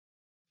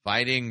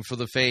Fighting for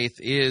the Faith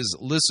is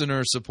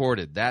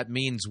listener-supported. That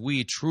means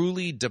we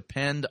truly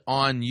depend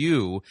on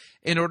you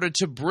in order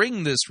to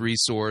bring this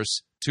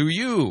resource to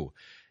you.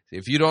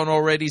 If you don't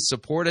already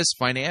support us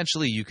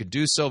financially, you could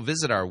do so.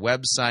 Visit our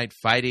website,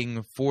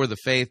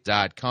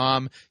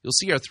 fightingforthefaith.com. You'll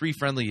see our three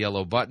friendly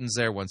yellow buttons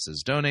there. One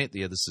says donate,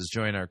 the other says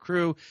join our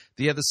crew,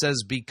 the other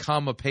says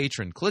become a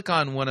patron. Click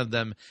on one of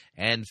them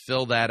and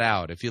fill that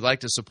out. If you'd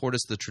like to support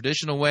us the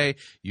traditional way,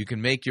 you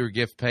can make your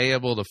gift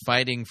payable to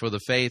Fighting for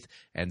the Faith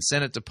and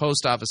send it to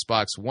Post Office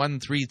Box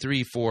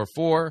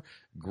 13344,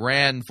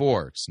 Grand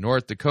Forks,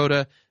 North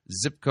Dakota,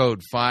 zip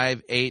code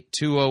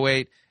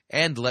 58208.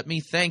 And let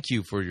me thank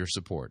you for your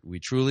support. We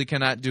truly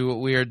cannot do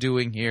what we are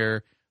doing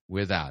here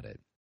without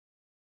it.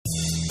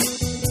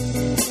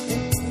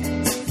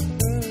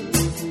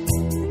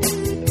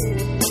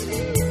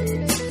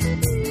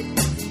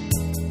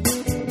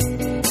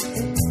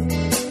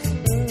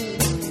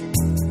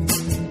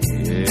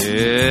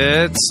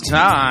 It's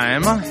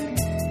time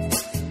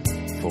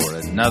for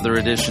another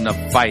edition of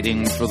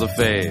Fighting for the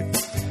Faith.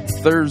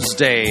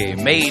 Thursday,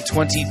 May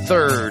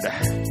 23rd,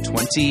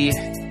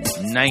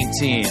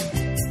 2019.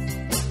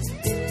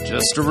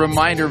 Just a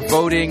reminder,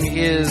 voting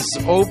is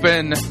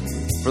open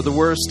for the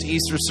Worst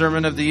Easter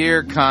Sermon of the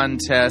Year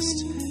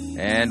contest,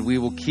 and we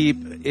will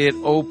keep it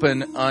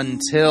open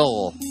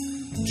until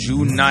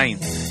June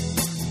 9th.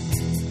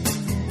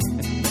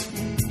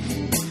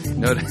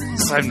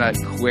 Notice I'm not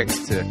quick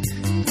to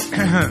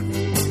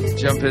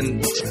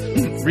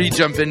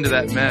re-jump into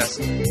that mess.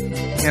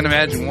 Can't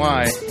imagine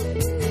why.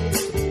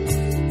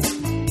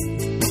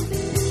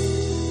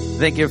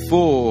 Thank you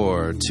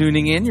for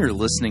tuning in. You're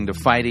listening to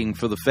Fighting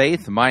for the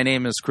Faith. My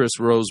name is Chris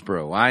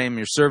Rosebrough. I am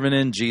your servant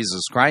in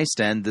Jesus Christ,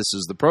 and this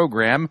is the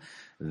program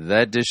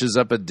that dishes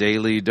up a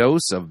daily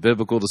dose of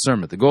biblical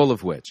discernment, the goal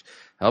of which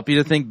help you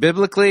to think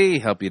biblically,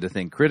 help you to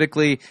think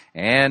critically,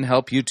 and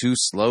help you to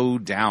slow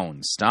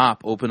down.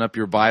 Stop, open up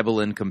your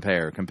Bible, and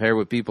compare. Compare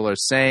what people are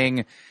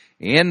saying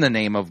in the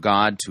name of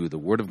God to the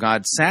Word of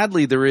God.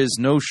 Sadly, there is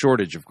no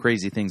shortage of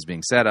crazy things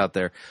being said out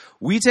there.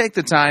 We take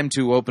the time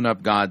to open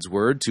up God's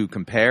Word to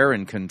compare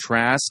and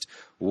contrast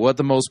what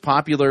the most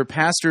popular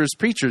pastors,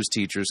 preachers,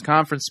 teachers,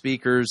 conference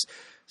speakers,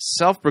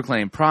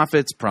 self-proclaimed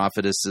prophets,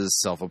 prophetesses,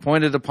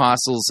 self-appointed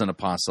apostles and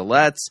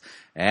apostolettes,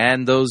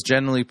 and those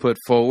generally put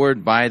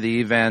forward by the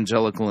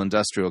evangelical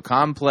industrial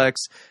complex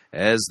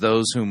as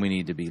those whom we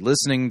need to be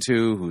listening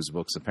to, whose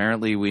books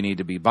apparently we need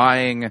to be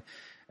buying,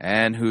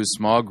 and whose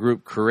small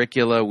group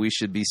curricula we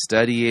should be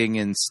studying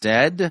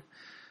instead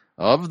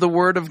of the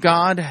Word of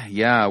God.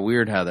 Yeah,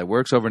 weird how that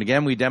works. Over and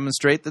again, we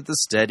demonstrate that the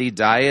steady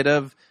diet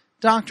of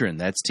doctrine,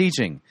 that's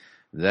teaching,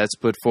 that's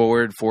put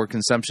forward for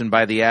consumption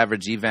by the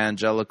average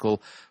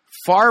evangelical,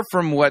 far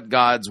from what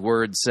God's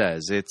Word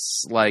says.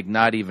 It's like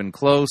not even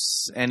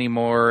close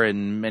anymore,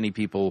 and many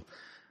people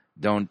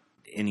don't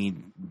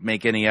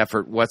make any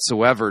effort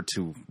whatsoever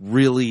to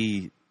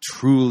really,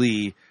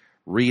 truly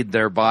read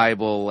their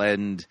Bible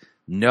and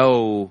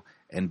know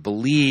and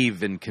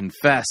believe and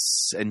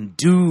confess and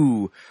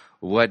do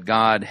what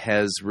God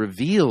has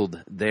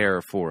revealed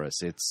there for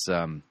us. It's,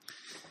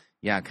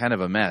 kind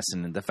of a mess.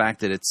 And the fact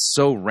that it's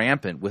so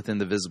rampant within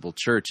the visible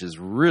church is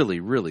really,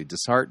 really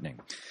disheartening.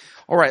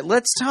 All right,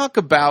 let's talk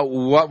about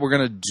what we're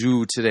going to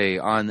do today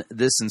on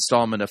this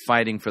installment of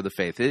Fighting for the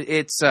Faith.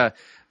 It's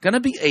going to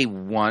be a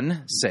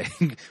one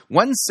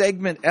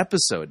segment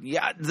episode.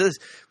 Yeah,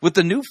 with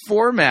the new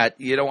format,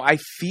 I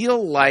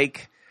feel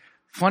like,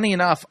 funny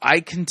enough, I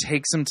can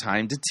take some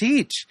time to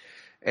teach.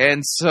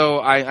 And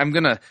so I'm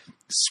going to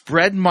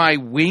spread my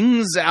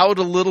wings out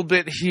a little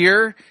bit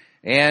here,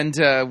 and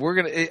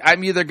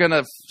I'm either going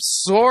to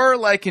soar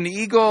like an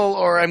eagle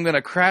or I'm going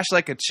to crash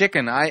like a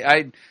chicken.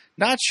 I'm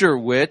not sure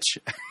which.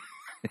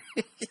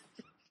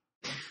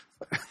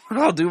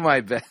 I'll do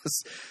my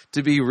best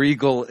to be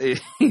regal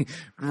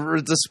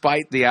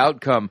despite the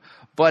outcome.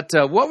 But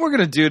what we're going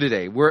to do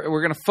today,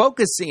 we're going to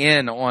focus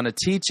in on a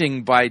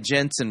teaching by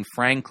Jentezen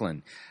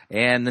Franklin.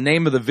 And the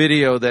name of the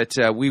video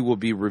that we will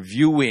be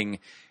reviewing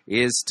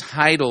is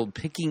titled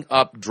Picking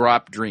Up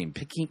Drop Dreams.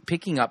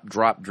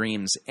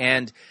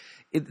 And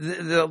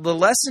the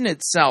lesson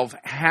itself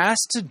has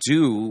to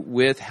do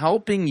with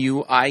helping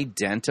you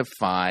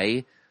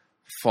identify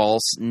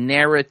false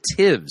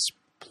narratives,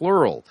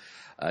 plural.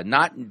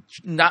 Not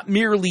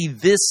merely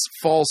this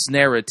false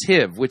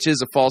narrative, which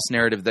is a false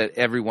narrative that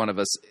every one of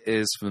us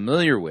is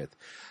familiar with.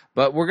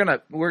 But we're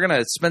gonna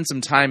spend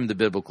some time in the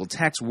biblical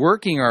text,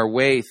 working our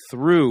way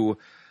through,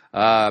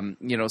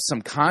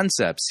 some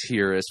concepts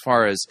here as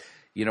far as,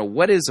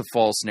 what is a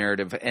false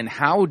narrative and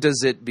how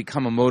does it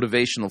become a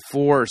motivational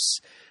force,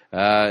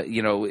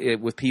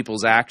 with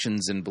people's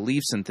actions and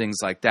beliefs and things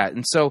like that.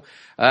 And so,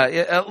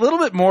 a little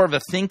bit more of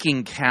a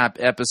thinking cap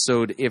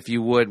episode, if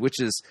you would,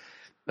 which is,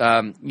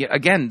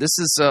 again, this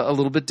is a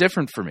little bit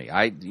different for me.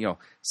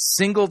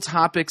 Single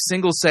topic,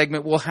 single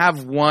segment. We'll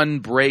have one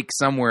break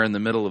somewhere in the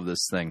middle of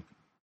this thing,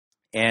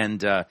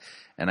 and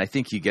I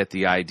think you get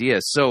the idea.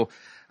 So,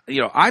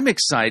 I'm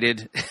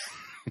excited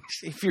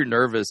If you're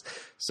nervous,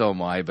 so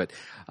am I. But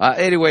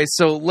anyway,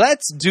 so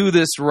let's do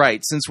this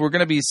right. Since we're going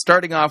to be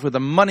starting off with a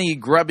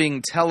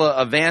money-grubbing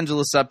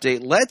tele-evangelist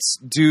update, let's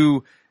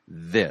do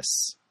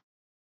this.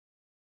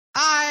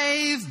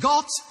 I've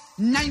got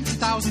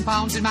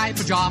 £90,000 in my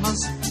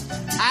pyjamas.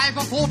 I've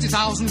got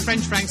 40,000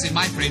 French francs in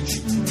my fridge.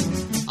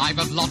 I've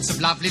got lots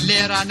of lovely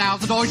lira. Now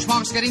the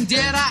Deutschmark's getting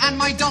dearer, and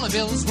my dollar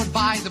bills would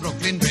buy the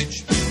Brooklyn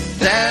Bridge.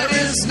 There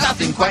is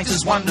nothing quite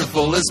as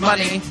wonderful as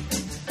money.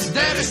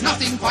 There is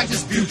nothing quite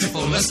as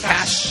beautiful as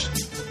cash.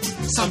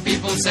 Some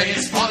people say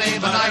it's folly,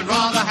 but I'd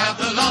rather have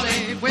the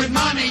lolly. With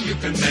money you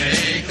can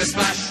make a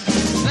splash.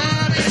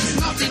 There is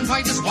nothing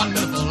quite as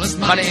wonderful as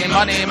money.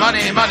 Money, money,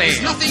 money, money.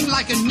 There's nothing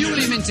like a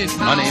newly minted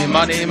pound. Money,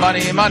 money,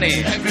 money,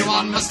 money.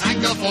 Everyone must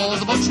hanker for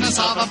the butchness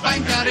of a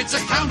banker. It's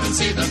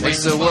accountancy that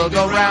Makes the world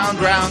go round,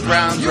 round,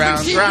 round, you round,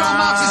 can keep your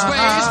Marxist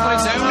ways, but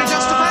it's only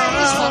just a round.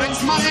 phase. For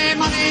it's money,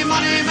 money,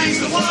 money makes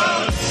the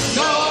world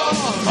go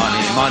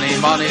Money, money,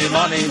 money,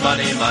 money,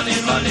 money, money,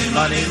 money,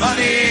 money,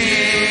 money.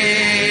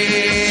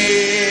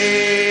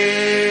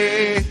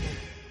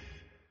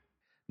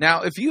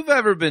 Now, if you've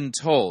ever been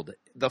told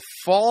the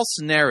false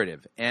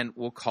narrative, and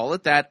we'll call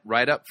it that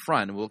right up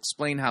front, and we'll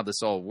explain how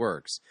this all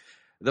works.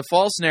 The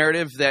false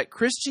narrative that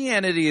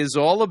Christianity is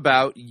all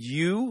about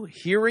you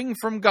hearing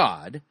from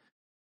God,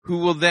 who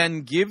will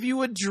then give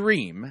you a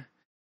dream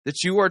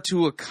that you are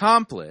to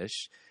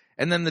accomplish,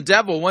 and then the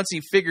devil, once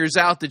he figures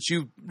out that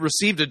you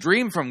received a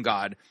dream from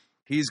God,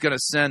 he's going to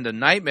send a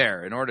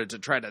nightmare in order to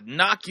try to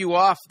knock you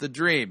off the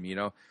dream, you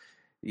know.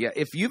 Yeah,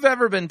 if you've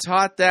ever been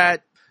taught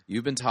that,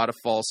 you've been taught a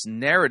false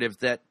narrative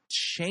that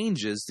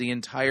changes the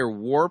entire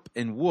warp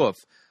and woof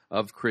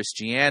of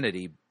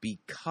Christianity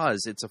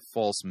because it's a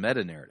false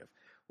meta-narrative.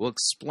 We'll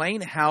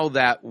explain how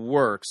that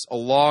works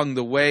along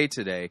the way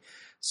today.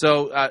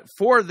 So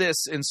for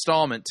this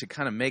installment, to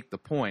kind of make the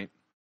point,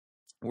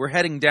 we're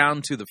heading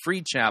down to the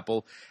Free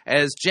Chapel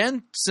as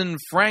Jensen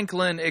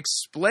Franklin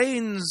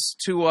explains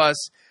to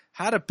us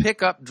how to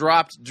pick up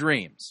dropped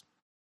dreams.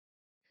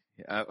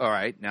 All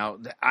right, now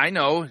I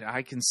know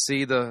I can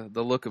see the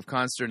look of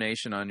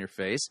consternation on your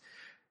face.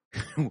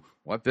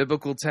 What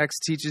biblical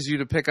text teaches you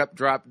to pick up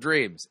dropped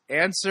dreams?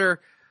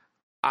 Answer,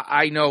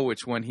 I know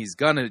which one he's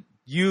going to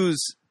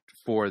use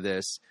for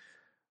this,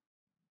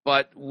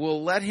 but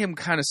we'll let him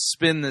kind of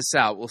spin this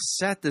out. We'll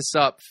set this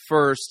up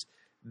first,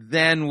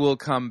 then we'll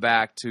come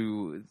back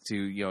to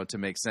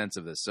make sense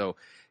of this. So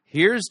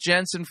here's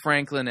Jensen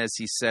Franklin as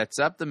he sets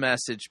up the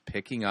message,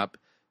 picking up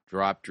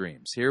dropped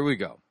dreams. Here we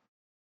go.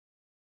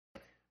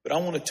 But I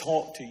want to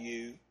talk to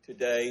you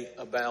today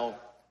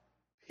about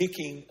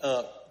picking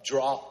up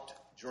dropped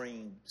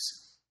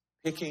dreams.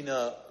 Picking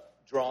up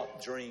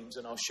dropped dreams.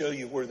 And I'll show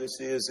you where this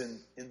is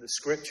in the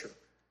Scripture.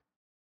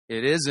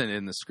 It isn't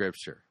in the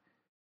Scripture.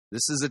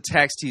 This is a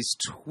text he's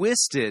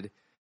twisted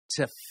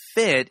to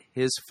fit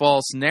his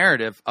false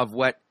narrative of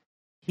what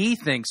he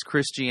thinks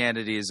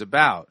Christianity is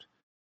about.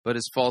 But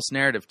his false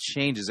narrative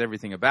changes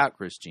everything about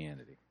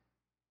Christianity.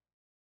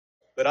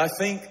 But I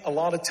think a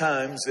lot of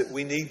times that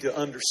we need to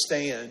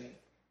understand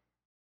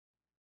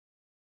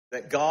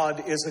that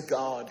God is a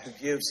God who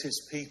gives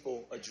His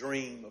people a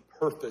dream, a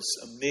purpose,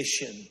 a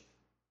mission,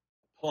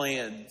 a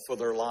plan for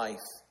their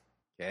life.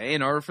 Okay,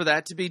 in order for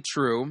that to be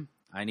true,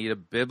 I need a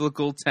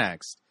biblical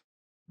text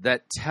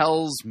that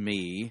tells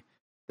me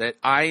that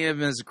I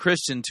am, as a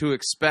Christian, to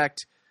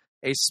expect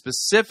a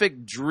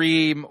specific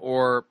dream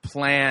or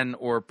plan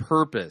or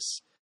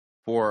purpose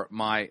for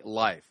my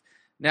life.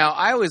 Now,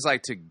 I always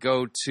like to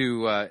go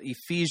to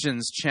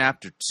Ephesians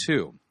chapter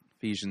 2,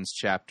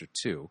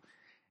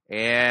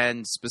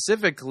 and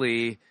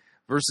specifically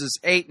verses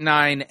 8,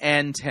 9,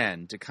 and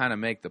 10 to kind of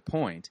make the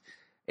point.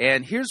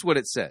 And here's what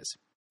it says.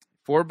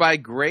 For by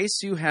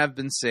grace you have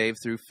been saved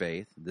through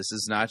faith. This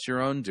is not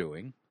your own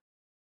doing.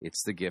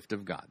 It's the gift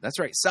of God. That's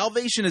right.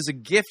 Salvation is a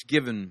gift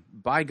given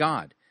by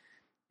God.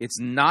 It's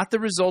not the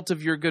result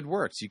of your good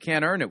works. You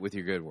can't earn it with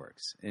your good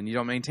works, and you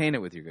don't maintain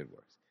it with your good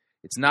works.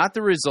 It's not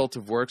the result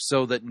of works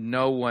so that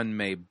no one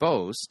may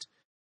boast,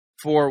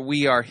 for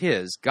we are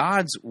His,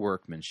 God's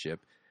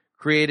workmanship,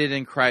 created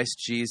in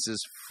Christ Jesus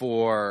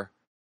for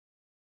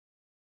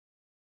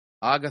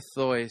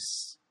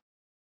agathos,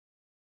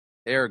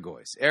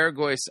 ergos,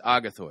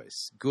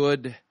 agathos,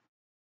 good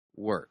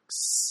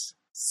works,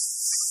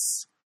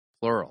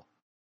 plural.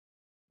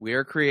 We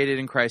are created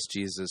in Christ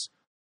Jesus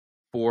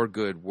for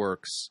good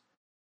works,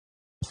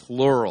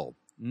 plural.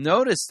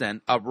 Notice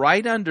then, a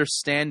right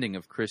understanding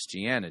of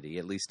Christianity,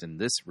 at least in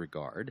this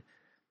regard,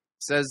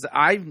 says that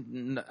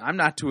I'm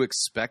not to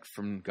expect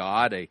from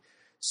God a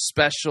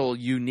special,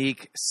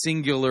 unique,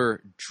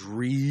 singular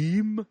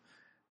dream.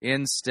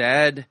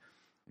 Instead,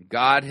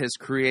 God has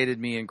created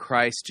me in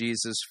Christ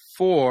Jesus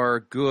for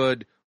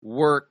good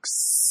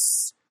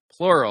works,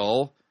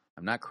 plural.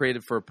 I'm not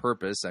created for a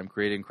purpose. I'm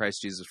created in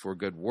Christ Jesus for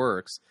good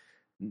works.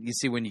 You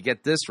see, when you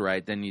get this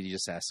right, then you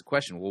just ask the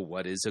question, well,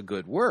 what is a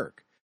good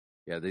work?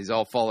 Yeah, these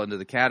all fall into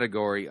the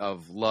category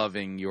of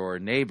loving your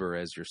neighbor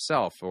as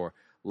yourself, or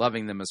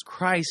loving them as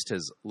Christ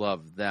has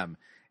loved them.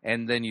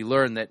 And then you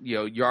learn that,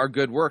 our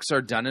good works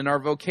are done in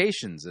our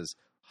vocations as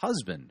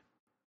husband,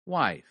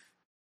 wife,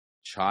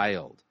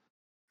 child,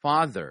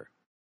 father,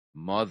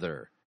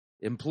 mother,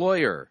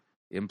 employer,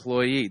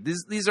 employee.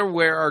 These are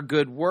where our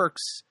good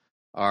works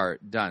are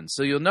done.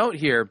 So you'll note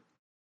here,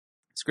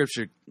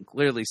 Scripture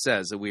clearly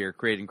says that we are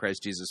created in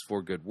Christ Jesus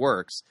for good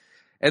works.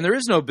 And there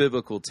is no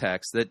biblical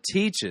text that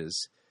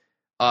teaches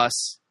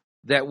us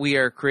that we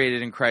are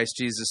created in Christ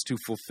Jesus to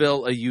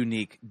fulfill a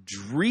unique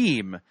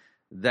dream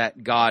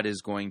that God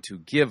is going to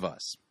give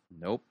us.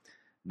 Nope.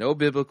 No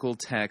biblical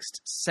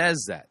text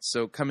says that.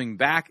 So coming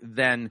back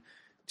then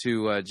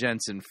to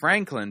Jensen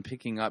Franklin,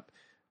 picking up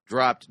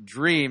dropped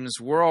dreams,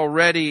 we're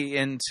already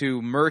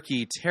into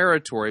murky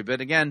territory.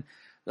 But again,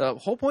 the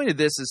whole point of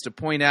this is to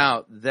point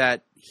out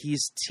that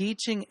he's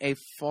teaching a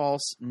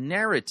false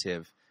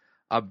narrative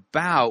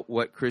about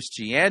what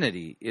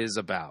Christianity is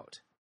about.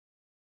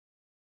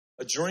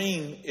 A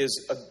dream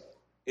is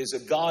a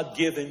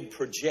God-given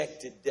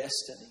projected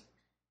destiny.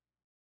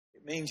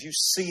 It means you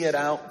see it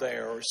out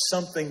there, or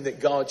something that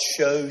God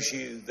shows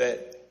you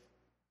that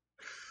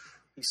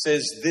He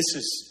says, this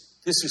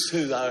is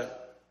who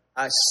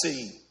I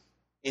see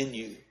in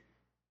you.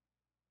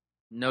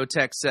 No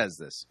text says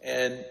this.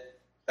 And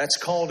that's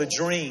called a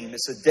dream.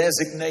 It's a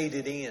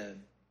designated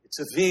end. It's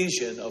a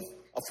vision of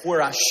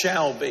where I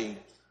shall be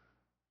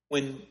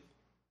when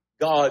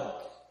God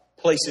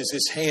places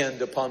His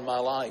hand upon my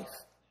life.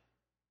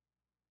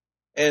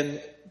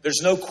 And there's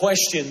no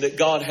question that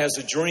God has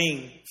a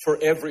dream for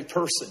every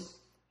person.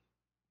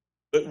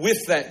 But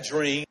with that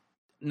dream,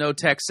 no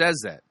text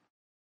says that.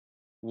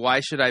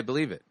 Why should I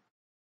believe it?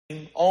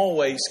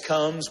 Always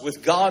comes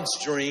with God's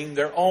dream.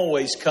 There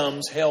always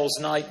comes hell's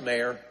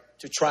nightmare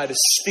to try to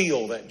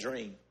steal that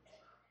dream.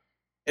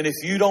 And if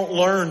you don't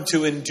learn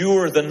to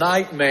endure the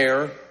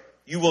nightmare,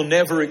 you will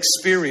never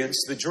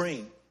experience the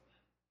dream.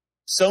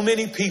 So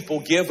many people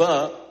give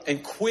up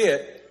and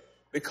quit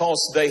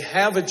because they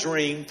have a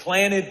dream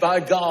planted by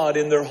God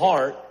in their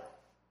heart,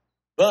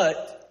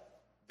 but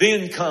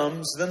then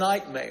comes the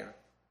nightmare.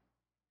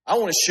 I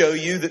want to show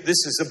you that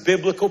this is a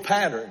biblical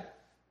pattern.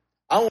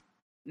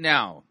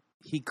 Now,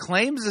 he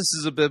claims this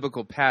is a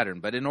biblical pattern,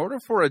 but in order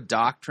for a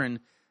doctrine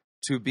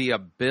to be a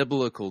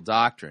biblical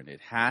doctrine,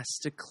 it has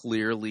to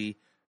clearly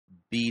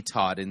be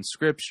taught in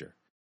Scripture.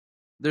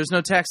 There's no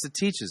text that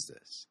teaches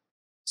this.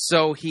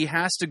 So he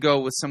has to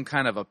go with some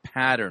kind of a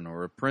pattern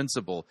or a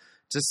principle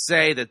to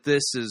say that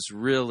this is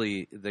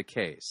really the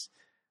case.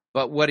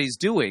 But what he's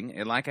doing,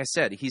 and like I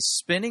said, he's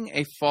spinning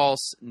a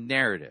false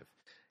narrative.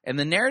 And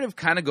the narrative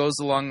kind of goes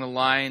along the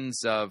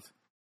lines of,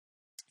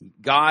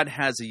 God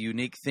has a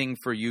unique thing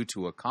for you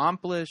to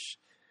accomplish.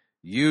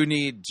 You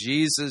need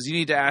Jesus. You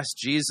need to ask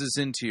Jesus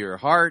into your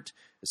heart.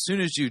 As soon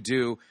as you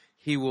do,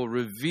 He will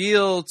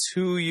reveal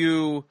to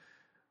you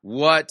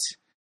what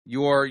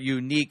your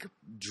unique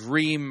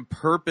dream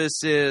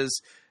purpose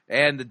is,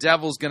 and the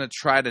devil's going to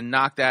try to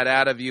knock that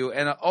out of you.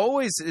 And it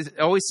always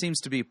seems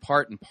to be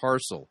part and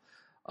parcel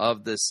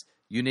of this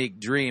unique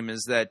dream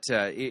is that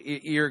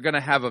you're going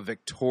to have a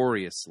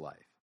victorious life.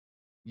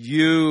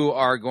 You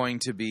are going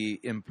to be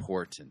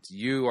important.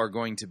 You are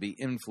going to be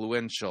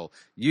influential.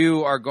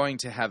 You are going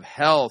to have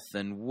health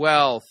and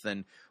wealth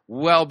and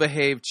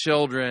well-behaved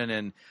children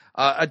and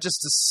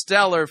just a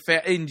stellar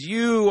and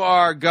you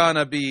are going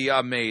to be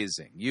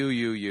amazing.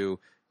 You.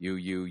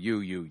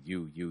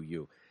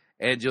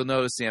 And you'll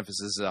notice the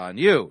emphasis is on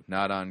you,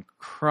 not on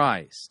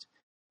Christ.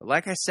 But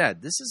like I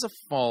said, this is a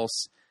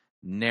false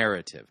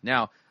narrative.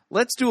 Now,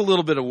 let's do a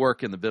little bit of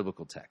work in the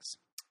biblical text.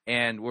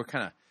 And we're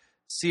kind of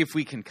see if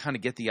we can kind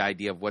of get the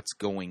idea of what's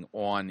going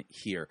on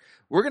here.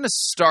 We're going to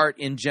start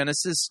in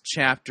Genesis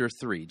chapter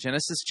 3.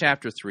 Genesis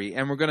chapter 3,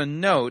 and we're going to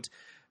note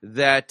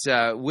that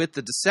with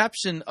the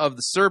deception of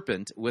the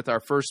serpent with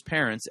our first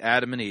parents,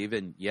 Adam and Eve,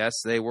 and yes,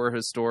 they were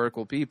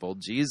historical people.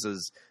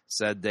 Jesus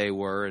said they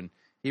were, and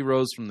He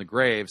rose from the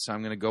grave, so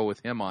I'm going to go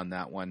with Him on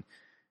that one.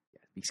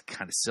 He's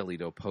kind of silly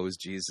to oppose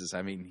Jesus.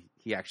 I mean,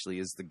 He actually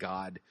is the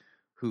God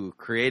who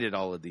created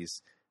all of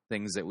these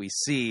things that we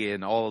see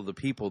and all of the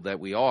people that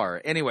we are.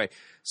 Anyway,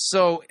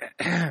 so,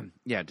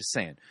 yeah, just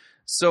saying.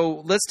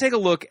 So let's take a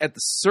look at the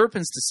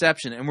serpent's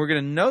deception, and we're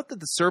going to note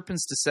that the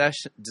serpent's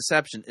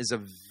deception is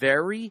a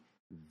very,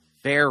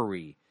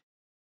 very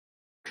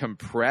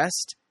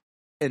compressed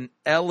and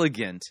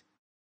elegant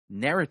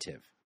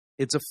narrative.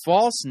 It's a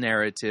false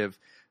narrative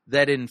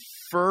that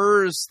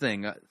infers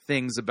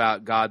things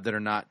about God that are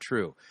not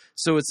true.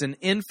 So it's an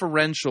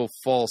inferential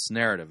false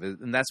narrative,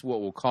 and that's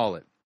what we'll call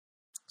it.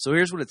 So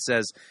here's what it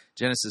says,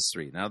 Genesis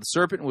 3. Now the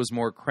serpent was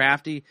more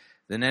crafty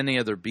than any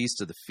other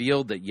beast of the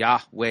field that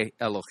Yahweh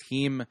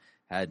Elohim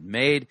had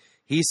made.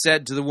 He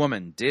said to the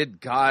woman, did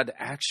God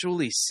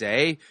actually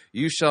say,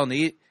 you shall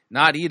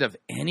not eat of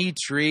any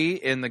tree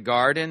in the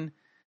garden?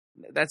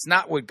 That's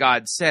not what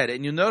God said.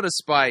 And you'll notice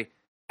by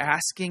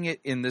asking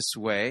it in this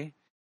way,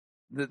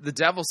 the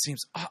devil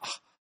seems,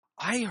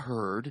 I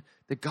heard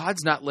that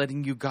God's not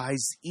letting you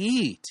guys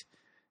eat.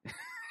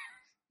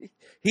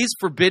 He's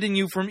forbidden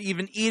you from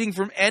even eating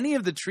from any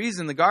of the trees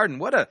in the garden.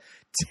 What a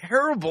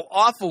terrible,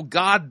 awful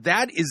God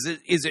that is.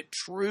 Is it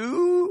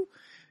true?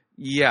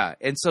 Yeah,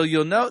 and so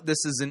you'll note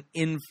this is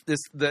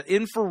the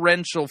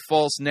inferential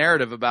false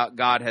narrative about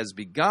God has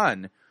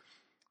begun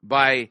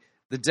by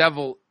the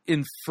devil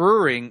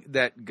inferring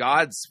that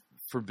God's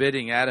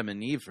forbidding Adam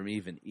and Eve from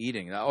even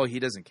eating. Oh, he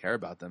doesn't care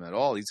about them at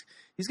all.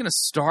 He's going to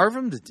starve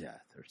them to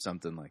death or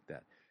something like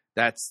that.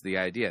 That's the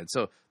idea. And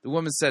so the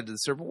woman said to the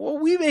serpent, well,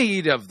 we may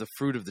eat of the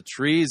fruit of the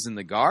trees in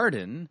the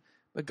garden,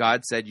 but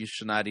God said you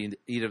shall not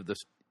eat of the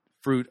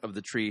fruit of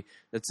the tree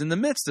that's in the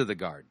midst of the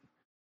garden,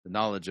 the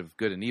knowledge of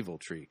good and evil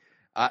tree.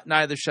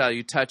 Neither shall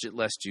you touch it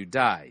lest you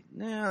die.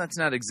 No, that's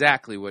not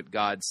exactly what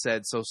God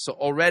said. So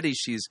already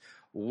she's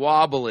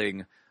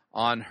wobbling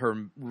on her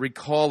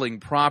recalling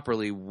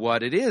properly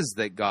what it is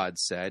that God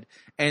said.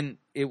 And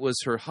it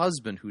was her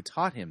husband who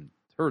taught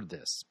her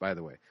this, by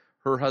the way.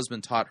 Her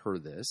husband taught her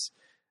this.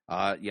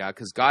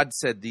 Because God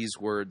said these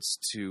words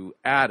to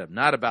Adam,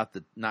 not about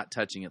the not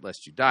touching it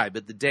lest you die,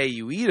 but the day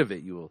you eat of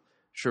it, you will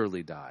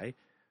surely die.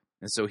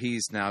 And so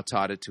he's now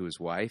taught it to his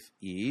wife,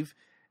 Eve.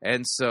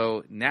 And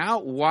so now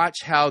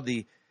watch how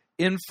the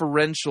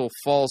inferential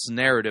false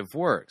narrative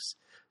works.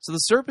 So the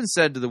serpent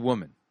said to the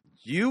woman,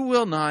 you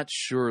will not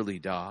surely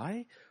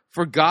die,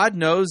 for God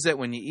knows that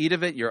when you eat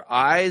of it, your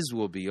eyes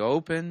will be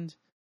opened,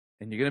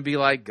 and you're going to be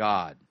like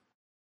God,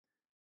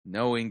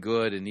 knowing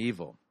good and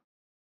evil.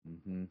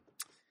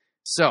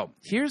 So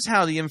here's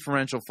how the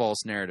inferential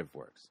false narrative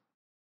works.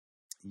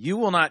 You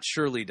will not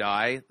surely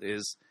die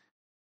is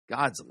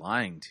God's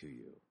lying to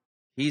you.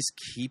 He's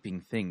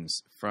keeping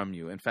things from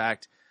you. In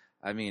fact,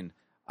 I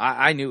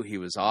knew he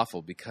was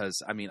awful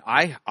because,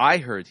 I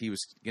heard he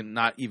was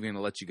not even going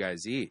to let you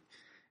guys eat.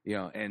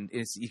 And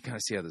you kind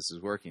of see how this is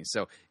working.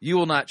 So you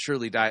will not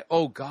surely die.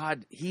 Oh,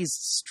 God, he's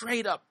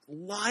straight up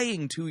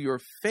lying to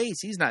your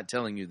face. He's not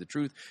telling you the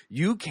truth.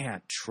 You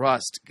can't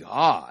trust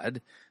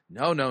God.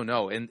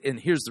 No. And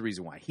here's the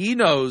reason why. He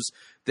knows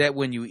that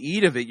when you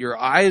eat of it, your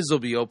eyes will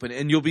be open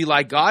and you'll be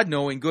like God,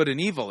 knowing good and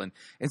evil. And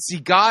see,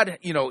 God,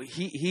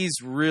 he's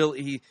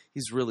really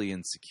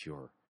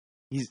insecure.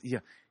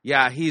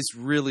 He's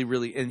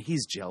really, and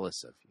he's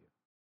jealous of you.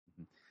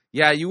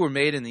 Yeah, you were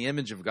made in the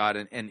image of God,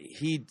 and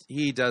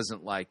he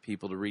doesn't like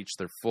people to reach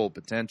their full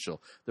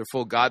potential, their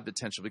full God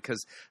potential,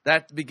 because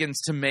that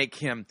begins to make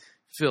him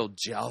feel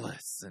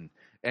jealous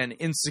and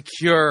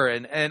insecure,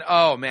 and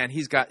oh man,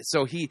 he's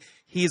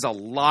a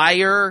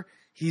liar,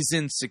 he's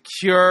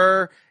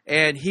insecure,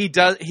 and he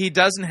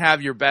doesn't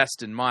have your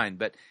best in mind.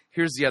 But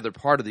here's the other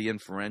part of the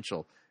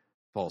inferential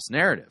false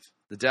narrative.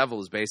 The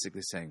devil is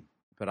basically saying,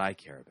 but I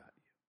care about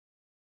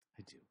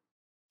you.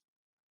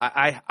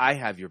 I do. I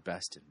have your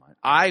best in mind.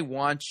 I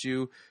want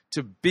you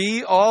to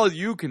be all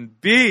you can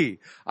be.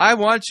 I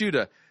want you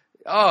to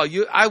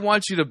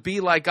be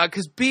like God.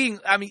 Because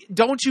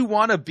don't you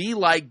want to be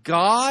like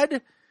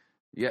God?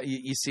 Yeah,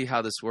 you see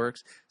how this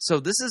works? So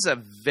this is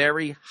a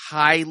very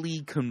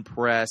highly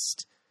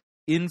compressed,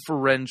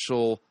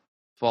 inferential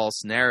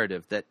false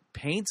narrative that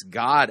paints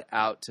God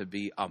out to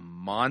be a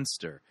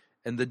monster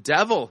and the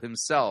devil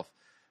himself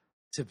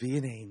to be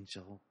an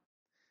angel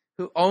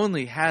who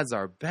only has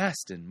our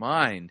best in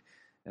mind.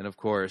 And of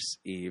course,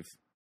 Eve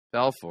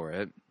fell for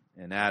it,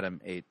 and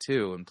Adam ate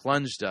too, and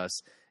plunged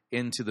us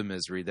into the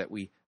misery that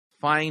we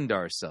find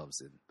ourselves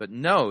in. But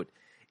note,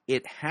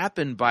 it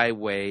happened by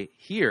way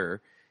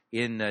here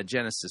in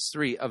Genesis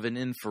 3 of an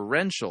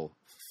inferential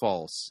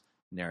false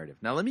narrative.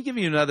 Now, let me give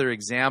you another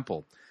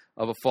example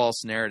of a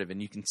false narrative,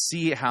 and you can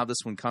see how this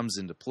one comes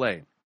into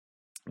play.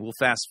 We'll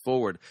fast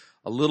forward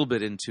a little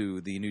bit into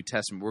the New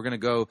Testament. We're going to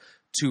go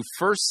to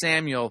 1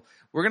 Samuel.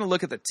 We're going to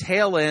look at the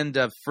tail end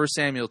of 1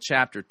 Samuel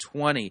chapter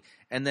 20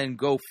 and then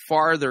go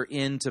farther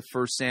into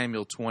 1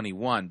 Samuel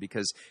 21,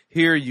 because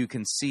here you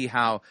can see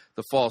how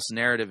the false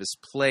narrative is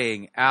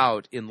playing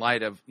out in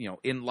light of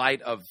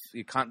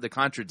the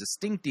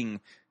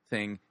contradistinct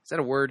thing. Is that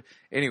a word?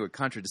 Anyway,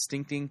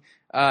 contradistinct.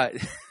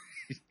 It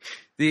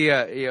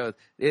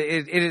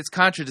is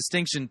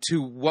contradistinction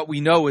to what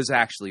we know is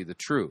actually the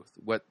truth,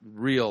 what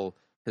real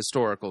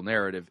historical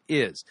narrative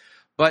is.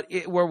 But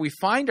where we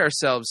find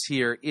ourselves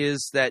here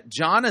is that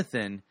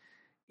Jonathan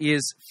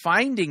is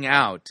finding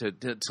out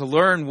to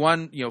learn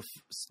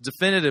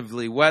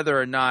definitively whether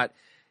or not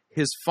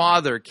his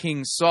father,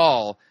 King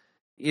Saul,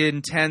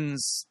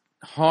 intends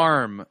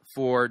harm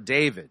for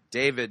David.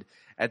 David,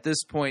 at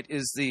this point,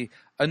 is the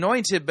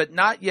anointed but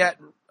not yet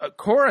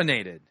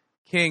coronated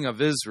king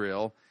of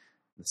Israel,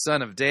 the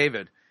son of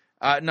David.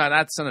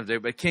 Not son of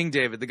David, but King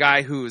David, the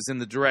guy who is in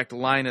the direct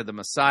line of the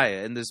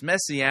Messiah. And there's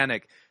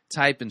messianic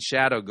type and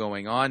shadow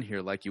going on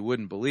here like you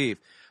wouldn't believe.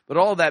 But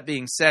all that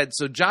being said,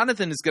 so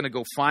Jonathan is going to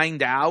go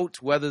find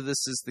out whether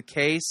this is the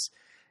case.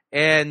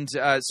 And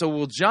so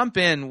we'll jump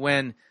in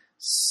when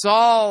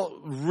Saul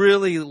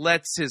really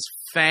lets his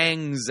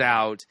fangs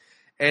out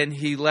and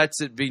he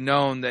lets it be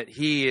known that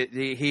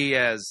he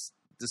has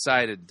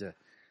decided to,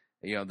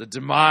 the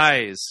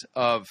demise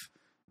of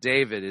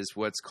David is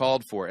what's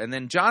called for. And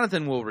then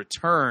Jonathan will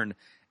return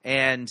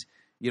and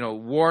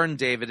warn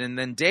David, and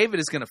then David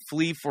is going to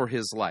flee for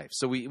his life.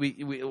 So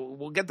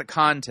we'll get the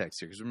context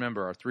here, because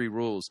remember, our 3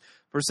 rules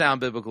for sound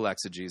biblical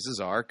exegesis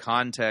are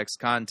context,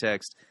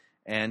 context,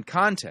 and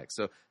context.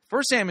 So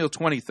 1 Samuel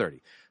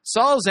 20:30.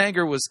 Saul's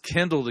anger was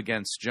kindled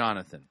against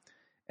Jonathan,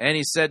 and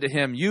he said to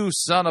him, "You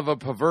son of a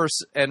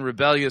perverse and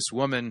rebellious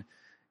woman."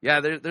 Yeah,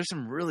 there's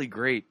some really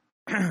great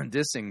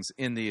dissings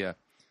in the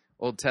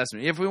Old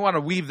Testament. If we want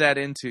to weave that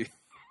into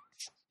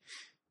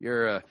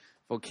your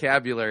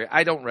vocabulary,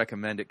 I don't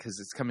recommend it because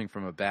it's coming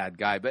from a bad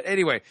guy. But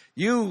anyway,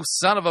 "You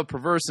son of a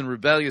perverse and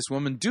rebellious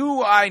woman,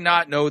 do I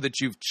not know that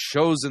you've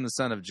chosen the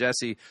son of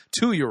Jesse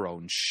to your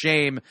own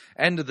shame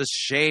and to the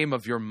shame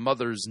of your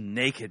mother's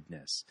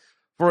nakedness?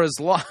 For as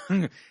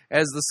long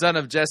as the son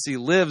of Jesse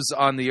lives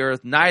on the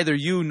earth, neither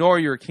you nor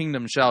your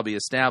kingdom shall be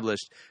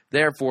established.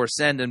 Therefore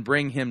send and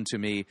bring him to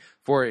me,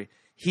 for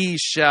he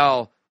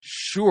shall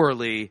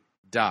surely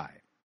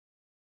die."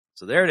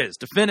 So there it is,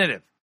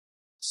 definitive.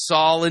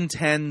 Saul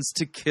intends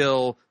to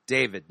kill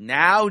David.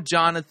 Now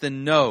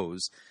Jonathan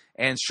knows,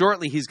 and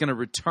shortly he's going to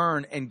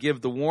return and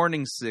give the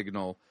warning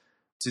signal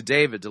to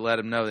David to let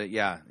him know that,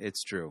 yeah,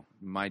 it's true.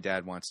 My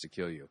dad wants to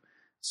kill you.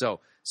 So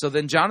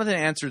then Jonathan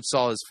answered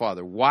Saul his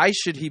father, "Why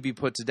should he be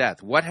put to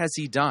death? What has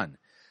he done?"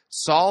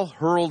 Saul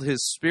hurled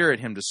his spear at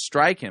him to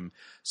strike him.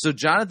 So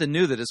Jonathan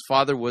knew that his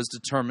father was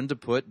determined to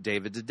put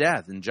David to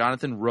death. And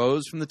Jonathan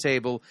rose from the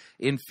table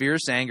in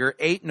fierce anger,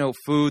 ate no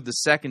food the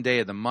 2nd day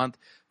of the month,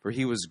 for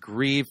he was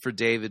grieved for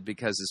David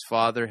because his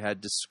father had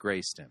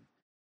disgraced him.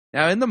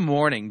 Now in the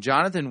morning,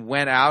 Jonathan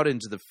went out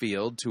into the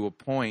field to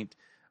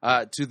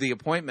the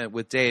appointment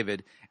with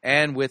David,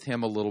 and with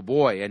him a little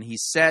boy. And he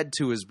said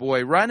to his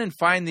boy, "Run and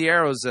find the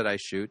arrows that I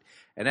shoot."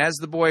 And as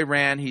the boy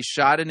ran, he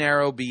shot an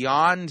arrow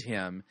beyond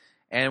him.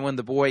 And when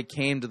the boy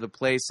came to the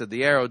place of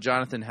the arrow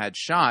Jonathan had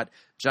shot,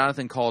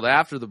 Jonathan called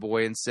after the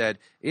boy and said,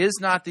 "Is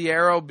not the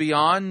arrow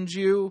beyond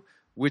you?"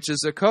 Which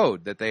is a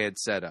code that they had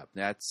set up.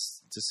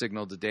 That's to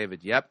signal to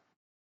David, "Yep,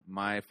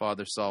 my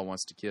father Saul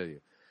wants to kill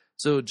you."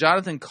 So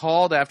Jonathan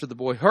called after the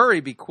boy,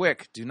 "Hurry, be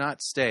quick, do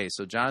not stay."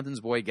 So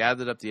Jonathan's boy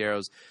gathered up the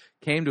arrows,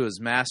 came to his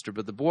master,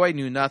 but the boy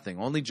knew nothing.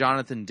 Only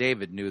Jonathan and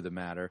David knew the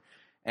matter.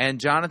 And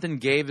Jonathan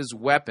gave his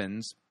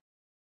weapons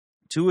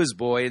to his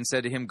boy and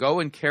said to him, "Go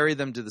and carry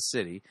them to the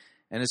city."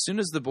 And as soon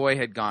as the boy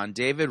had gone,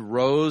 David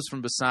rose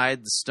from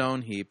beside the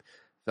stone heap,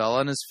 fell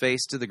on his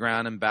face to the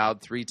ground, and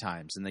bowed 3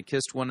 times. And they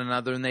kissed one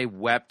another, and they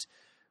wept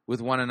with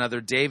one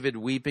another, David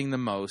weeping the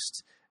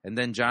most. And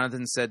then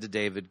Jonathan said to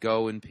David,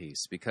 "Go in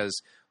peace,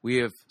 because we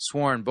have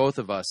sworn both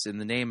of us in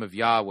the name of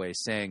Yahweh,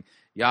 saying,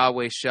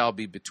 Yahweh shall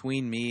be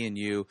between me and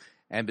you,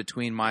 and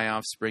between my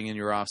offspring and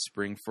your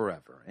offspring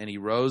forever." And he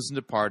rose and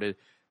departed.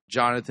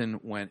 Jonathan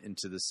went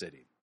into the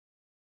city.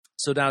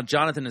 So now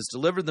Jonathan has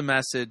delivered the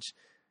message.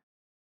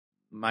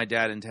 My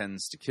dad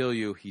intends to kill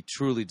you. He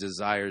truly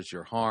desires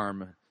your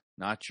harm,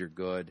 not your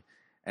good.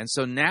 And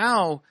so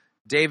now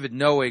David,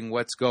 knowing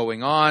what's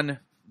going on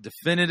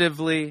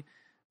definitively,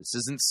 this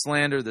isn't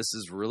slander, this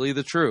is really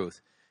the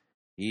truth.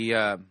 He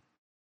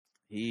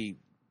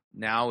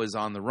now is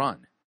on the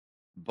run,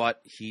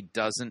 but he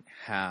doesn't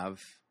have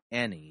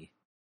any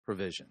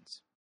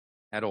provisions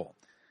at all.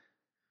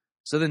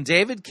 So then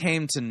David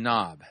came to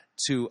Nob,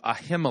 to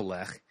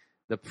Ahimelech,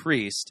 the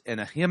priest, and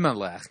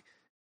Ahimelech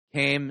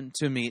came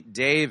to meet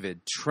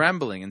David,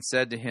 trembling, and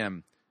said to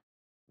him,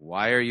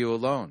 "Why are you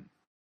alone?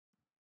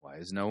 Why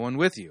is no one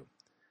with you?"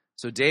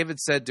 So David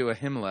said to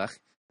Ahimelech,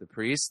 the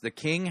priest, "The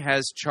king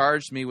has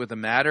charged me with a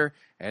matter,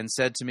 and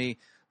said to me,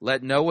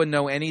 let no one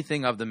know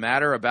anything of the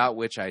matter about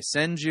which I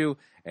send you,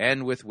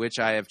 and with which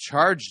I have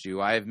charged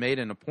you. I have made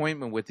an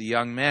appointment with the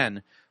young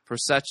men for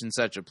such and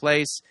such a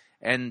place.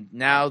 And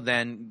now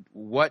then,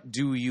 what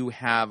do you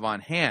have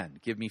on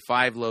hand? Give me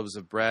 5 loaves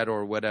of bread,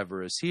 or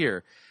whatever is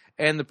here."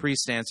 And the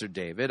priest answered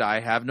David, "I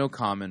have no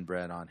common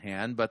bread on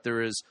hand, but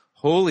there is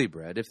holy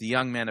bread, if the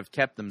young men have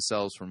kept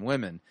themselves from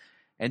women."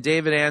 And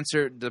David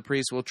answered the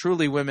priest, "Well,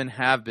 truly women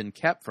have been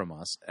kept from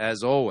us,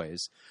 as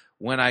always,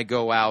 when I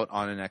go out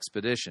on an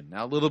expedition."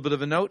 Now, a little bit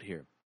of a note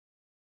here.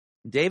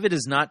 David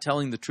is not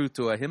telling the truth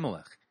to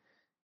Ahimelech.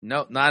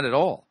 No, not at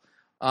all.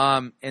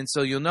 And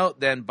so you'll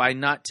note then, by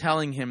not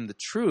telling him the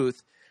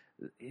truth,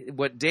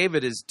 what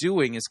David is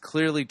doing is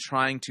clearly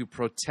trying to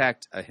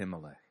protect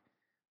Ahimelech.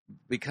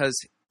 Because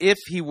if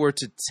he were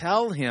to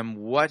tell him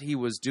what he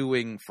was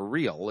doing for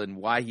real and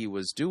why he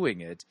was doing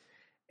it,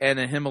 and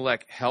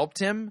Ahimelech helped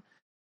him,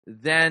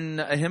 then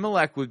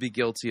Ahimelech would be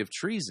guilty of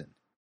treason.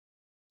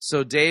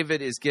 So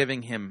David is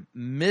giving him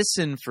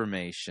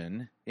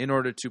misinformation in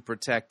order to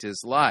protect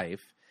his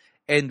life.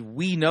 And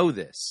we know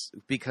this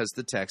because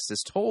the text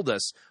has told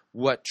us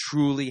what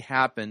truly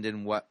happened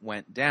and what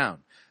went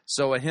down.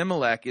 So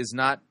Ahimelech is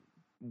not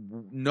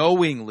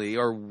knowingly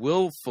or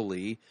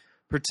willfully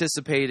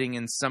participating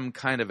in some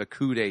kind of a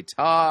coup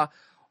d'etat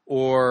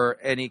or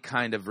any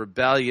kind of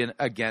rebellion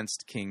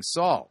against King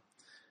Saul.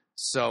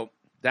 So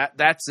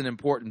that's an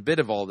important bit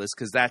of all this,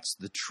 because that's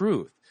the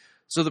truth.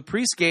 So the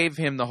priest gave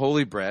him the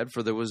holy bread,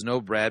 for there was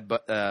no bread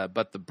but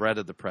the bread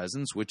of the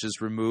presence, which is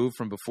removed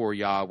from before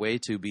Yahweh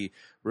to be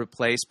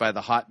replaced by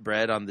the hot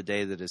bread on the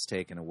day that is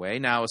taken away.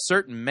 Now a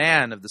certain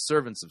man of the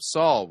servants of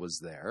Saul was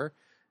there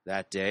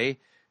that day,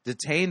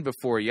 detained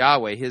before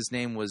Yahweh. His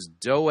name was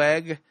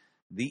Doeg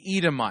the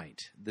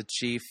Edomite, the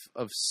chief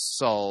of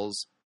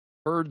Saul's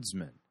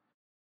herdsmen.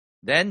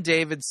 Then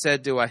David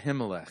said to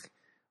Ahimelech,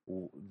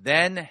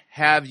 then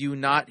have you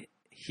not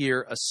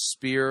here a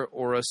spear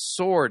or a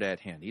sword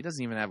at hand? He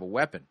doesn't even have a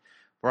weapon.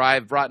 For I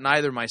have brought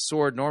neither my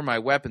sword nor my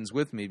weapons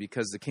with me,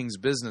 because the king's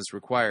business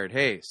required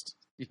haste.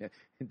 Yeah,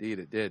 indeed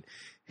it did.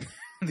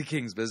 The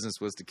king's business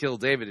was to kill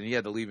David, and he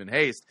had to leave in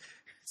haste.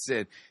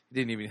 Said he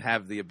didn't even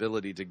have the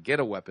ability to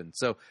get a weapon.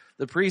 So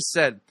the priest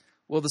said,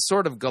 well, the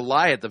sword of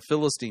Goliath, the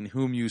Philistine,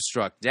 whom you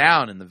struck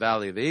down in the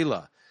valley of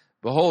Elah,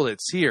 behold,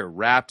 it's here,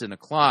 wrapped in a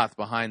cloth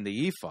behind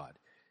the ephod.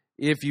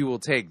 If you will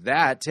take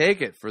that,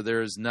 take it, for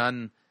there is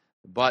none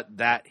but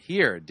that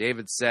here.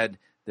 David said,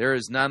 there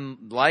is none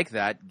like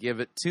that, give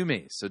it to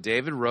me. So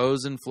David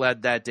rose and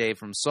fled that day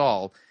from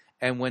Saul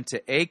and went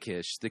to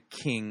Achish, the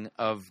king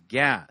of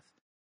Gath.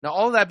 Now,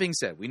 all that being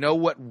said, we know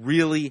what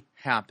really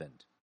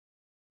happened.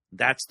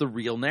 That's the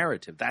real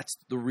narrative. That's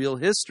the real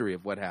history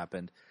of what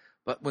happened.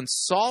 But when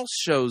Saul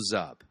shows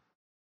up,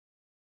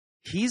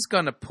 he's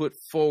going to put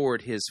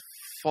forward his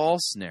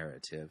false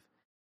narrative,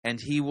 and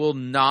he will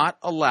not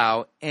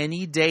allow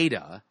any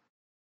data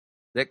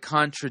that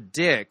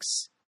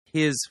contradicts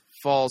his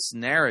false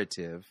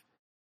narrative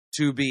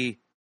to be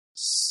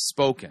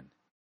spoken,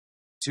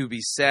 to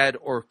be said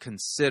or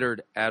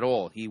considered at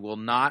all. He will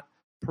not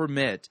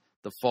permit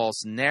the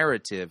false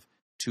narrative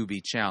to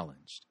be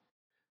challenged.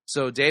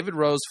 So David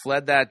rose,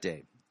 fled that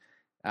day.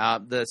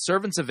 The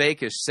servants of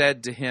Achish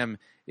said to him,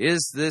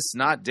 is this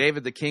not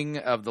David the king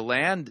of the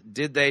land?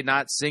 Did they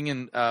not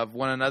sing of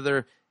one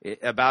another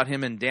about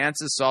him in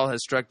dances? Saul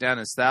has struck down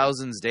his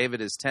thousands,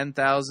 David his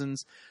 10,000s.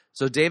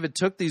 So David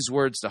took these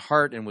words to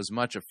heart and was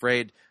much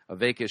afraid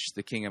of Achish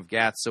the king of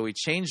Gath. So he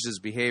changed his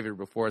behavior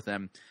before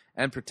them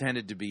and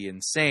pretended to be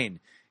insane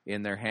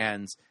in their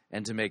hands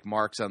and to make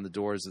marks on the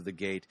doors of the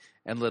gate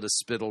and let a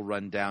spittle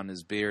run down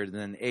his beard. And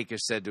then Achish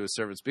said to his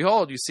servants,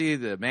 behold, you see,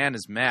 the man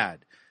is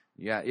mad.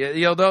 Yeah,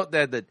 you'll note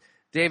that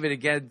David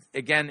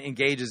again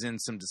engages in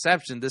some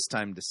deception, this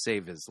time to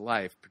save his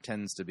life,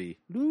 pretends to be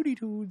Looney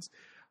Tunes.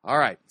 All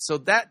right, so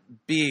that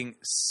being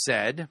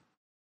said,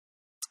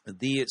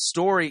 the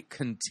story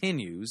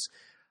continues,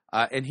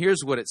 and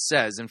here's what it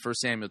says in 1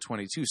 Samuel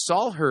 22.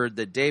 Saul heard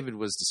that David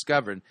was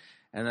discovered,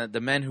 and that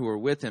the men who were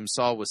with him,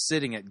 Saul was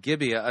sitting at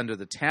Gibeah under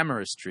the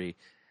tamarisk tree,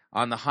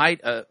 on the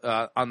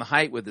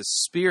height with his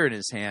spear in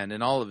his hand,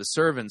 and all of his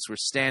servants were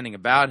standing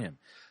about him.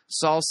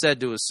 Saul said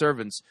to his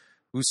servants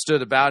who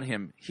stood about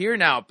him, hear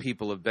now,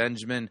 people of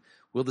Benjamin,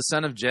 will the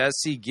son of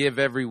Jesse give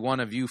every one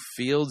of you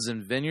fields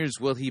and vineyards?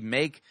 Will he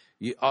make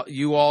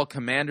you all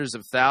commanders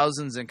of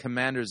thousands and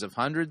commanders of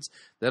hundreds,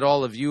 that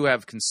all of you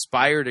have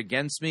conspired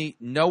against me?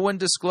 No one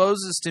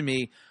discloses to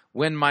me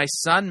when my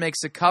son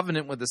makes a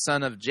covenant with the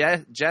son of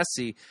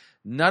Jesse.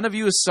 None of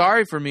you is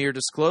sorry for me or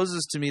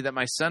discloses to me that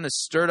my son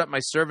has stirred up my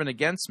servant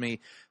against me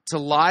to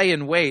lie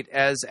in wait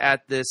as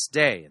at this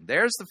day. And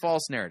there's the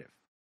false narrative.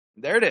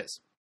 There it is.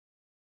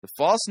 The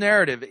false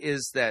narrative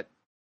is that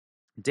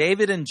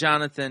David and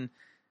Jonathan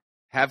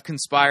have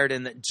conspired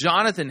and that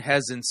Jonathan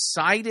has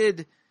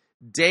incited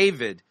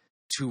David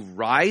to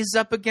rise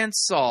up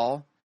against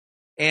Saul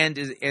and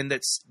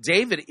that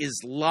David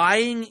is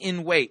lying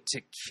in wait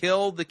to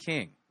kill the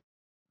king,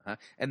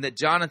 and that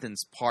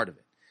Jonathan's part of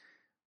it.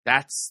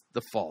 That's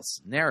the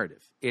false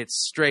narrative.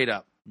 It's straight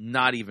up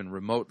not even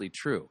remotely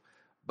true,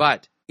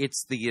 but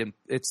it's the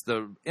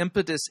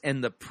impetus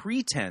and the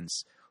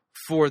pretense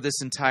for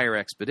this entire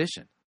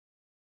expedition.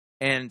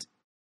 And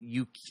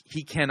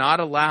he cannot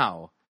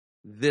allow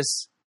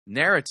this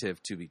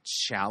narrative to be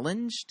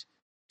challenged,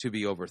 to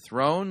be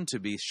overthrown, to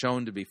be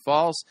shown to be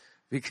false,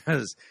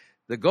 because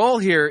the goal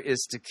here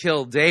is to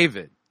kill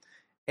David.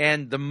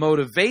 And the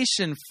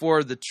motivation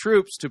for the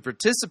troops to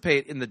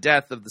participate in the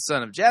death of the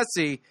son of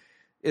Jesse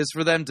is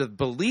for them to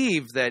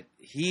believe that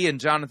he and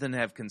Jonathan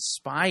have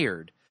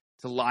conspired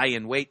to lie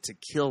in wait to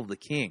kill the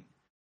king.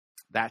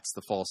 That's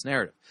the false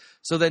narrative.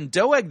 So then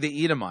Doeg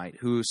the Edomite,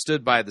 who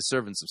stood by the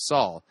servants of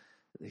Saul,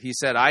 he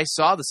said, I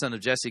saw the son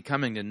of Jesse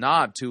coming to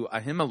Nob to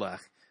Ahimelech,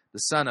 the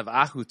son of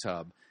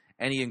Ahutub,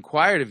 and he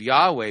inquired of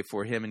Yahweh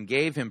for him and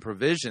gave him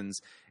provisions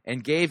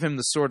and gave him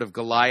the sword of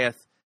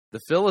Goliath the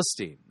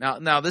Philistine.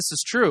 Now this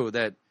is true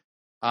that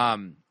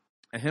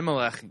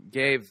Ahimelech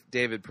gave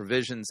David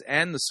provisions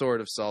and the sword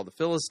of Saul the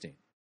Philistine.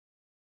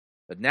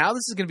 But now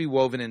this is going to be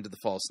woven into the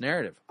false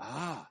narrative.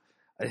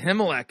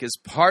 Ahimelech is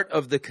part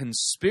of the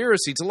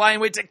conspiracy to lie in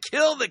wait to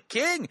kill the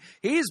king.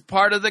 He's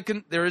part of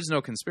there is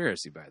no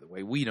conspiracy, by the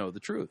way. We know the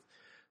truth.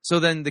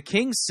 So then the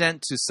king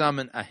sent to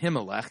summon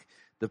Ahimelech,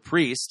 the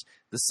priest,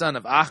 the son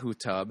of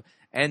Ahutub,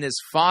 and his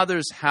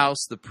father's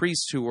house, the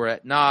priests who were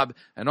at Nob,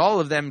 and all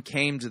of them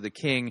came to the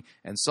king.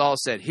 And Saul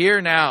said, hear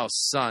now,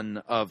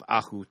 son of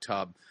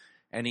Ahutub.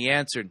 And he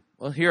answered,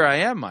 well, here I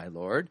am, my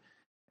lord.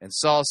 And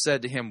Saul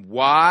said to him,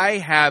 "Why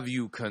have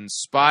you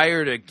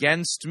conspired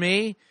against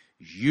me,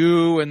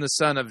 you and the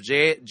son of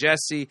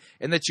Jesse,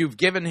 and that you've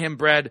given him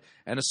bread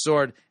and a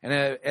sword,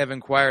 and have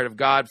inquired of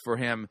God for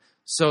him,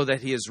 so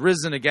that he has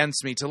risen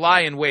against me to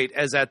lie in wait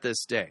as at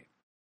this day?"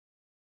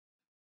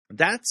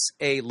 That's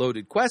a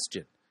loaded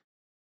question.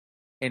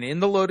 And in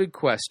the loaded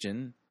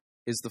question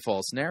is the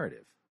false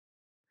narrative.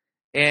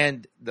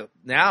 And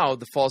now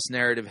the false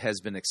narrative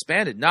has been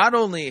expanded. Not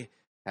only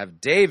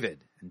have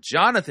David and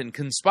Jonathan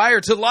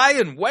conspired to lie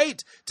in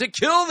wait to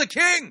kill the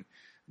king,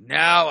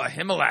 now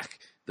Ahimelech,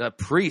 the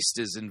priest,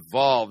 is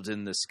involved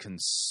in this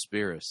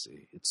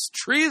conspiracy. It's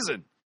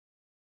treason.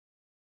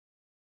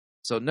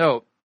 So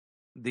note,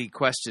 the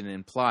question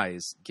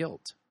implies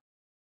guilt.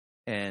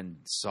 And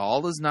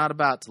Saul is not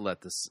about to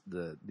let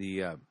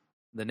the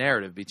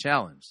narrative be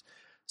challenged.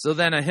 So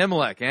then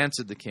Ahimelech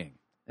answered the king,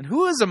 "And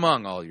who is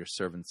among all your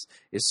servants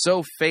is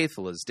so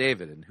faithful as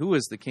David? And who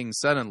is the king's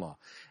son-in-law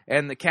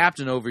and the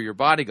captain over your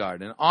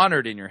bodyguard and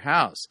honored in your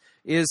house?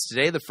 Is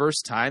today the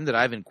first time that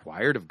I've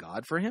inquired of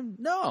God for him?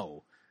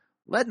 No.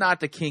 Let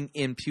not the king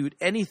impute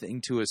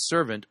anything to his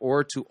servant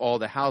or to all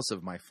the house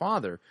of my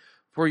father,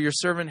 for your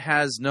servant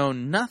has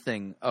known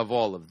nothing of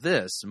all of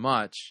this,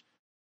 much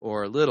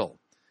or little."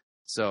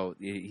 So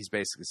he's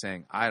basically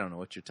saying, I don't know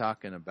what you're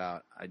talking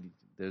about.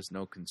 There's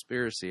no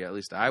conspiracy. At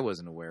least I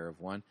wasn't aware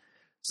of one.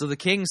 So the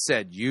king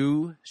said,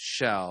 "You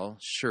shall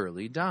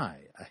surely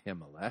die,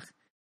 Ahimelech,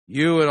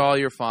 you and all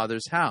your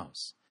father's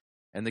house."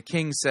 And the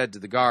king said to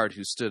the guard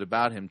who stood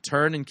about him,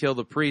 "Turn and kill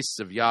the priests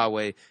of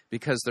Yahweh,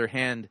 because their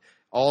hand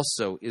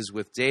also is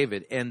with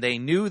David, and they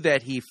knew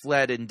that he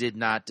fled and did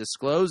not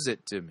disclose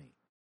it to me."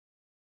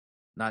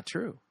 Not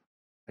true.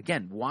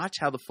 Again, watch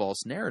how the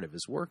false narrative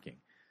is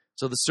working.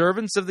 So the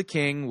servants of the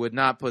king would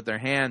not put their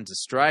hand to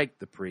strike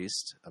the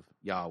priest of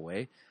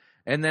Yahweh.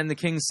 And then the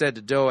king said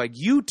to Doeg,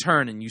 "You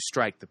turn and you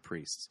strike the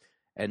priests."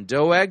 And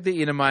Doeg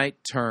the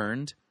Edomite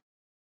turned,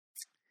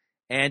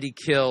 and he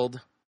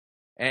killed,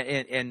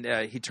 and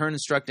he turned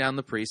and struck down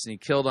the priests, and he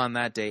killed on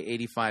that day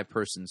 85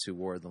 persons who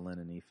wore the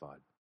linen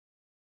ephod.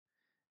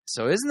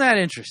 So isn't that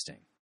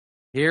interesting?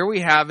 Here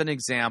we have an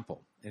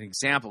example,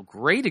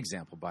 great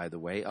example, by the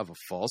way, of a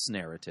false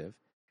narrative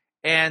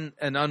and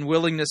an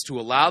unwillingness to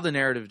allow the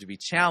narrative to be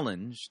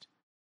challenged,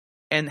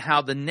 and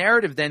how the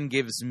narrative then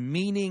gives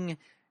meaning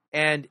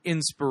and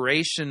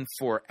inspiration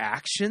for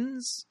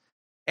actions,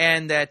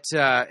 and that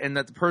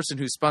the person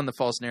who spun the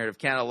false narrative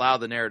can't allow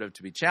the narrative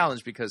to be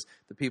challenged, because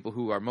the people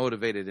who are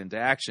motivated into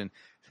action,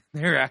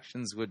 their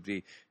actions would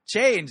be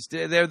changed.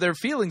 Their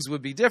feelings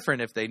would be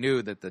different if they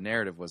knew that the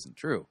narrative wasn't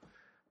true.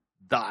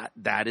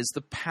 That is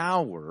the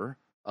power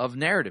of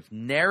narrative.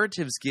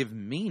 Narratives give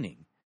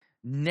meaning.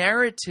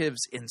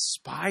 Narratives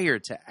inspire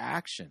to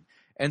action.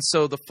 And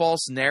so the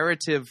false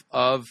narrative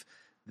of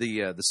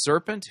the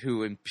serpent,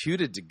 who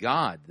imputed to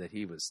God that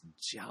he was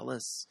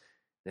jealous,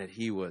 that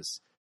he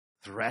was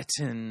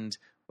threatened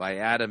by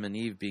Adam and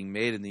Eve being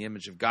made in the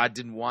image of God,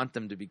 didn't want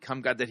them to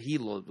become God, that he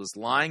was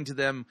lying to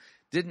them,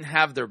 didn't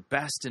have their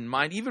best in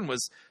mind, even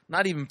was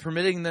not even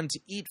permitting them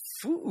to eat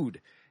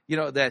food.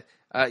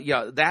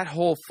 That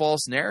whole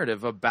false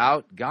narrative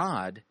about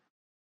God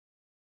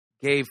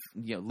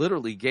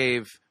literally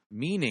gave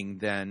meaning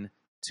then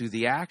to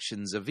the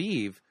actions of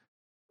Eve,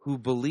 who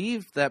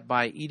believed that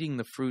by eating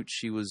the fruit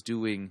she was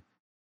doing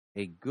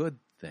a good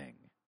thing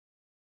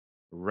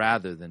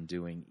rather than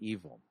doing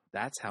evil.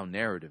 That's how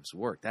narratives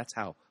work. That's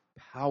how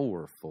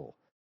powerful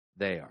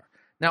they are.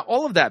 Now,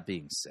 all of that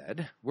being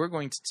said, we're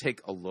going to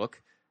take a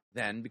look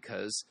then,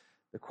 because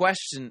the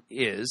question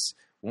is,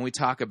 when we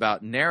talk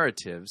about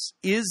narratives,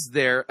 is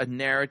there a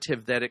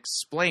narrative that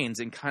explains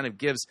and kind of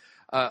gives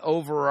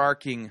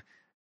overarching,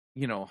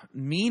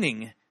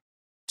 meaning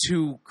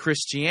to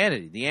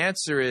Christianity? The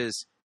answer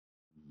is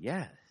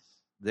yes,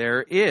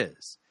 there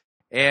is.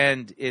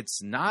 And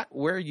it's not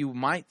where you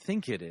might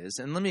think it is.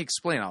 And let me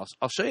explain.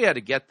 I'll show you how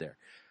to get there.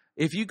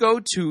 If you go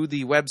to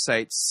the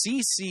website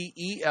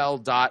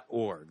ccel.org,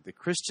 the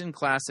Christian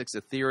Classics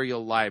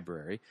Ethereal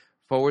Library,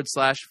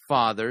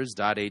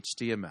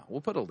 /fathers.html.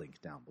 We'll put a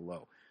link down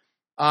below.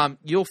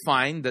 You'll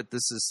find that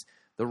this is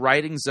the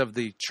writings of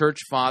the church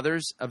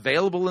fathers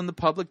available in the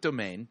public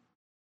domain.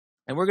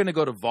 And we're going to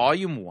go to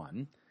Volume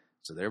 1.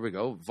 So there we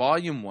go,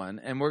 Volume 1.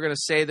 And we're going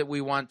to say that we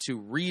want to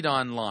read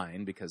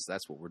online, because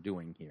that's what we're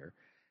doing here.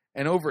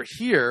 And over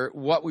here,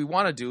 what we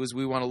want to do is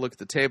we want to look at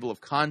the table of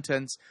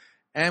contents,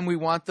 and we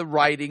want the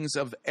writings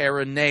of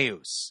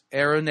Irenaeus.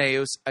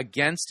 Irenaeus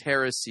Against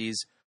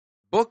Heresies,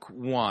 Book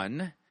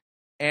 1.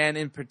 And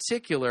in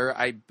particular,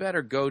 I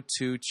better go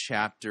to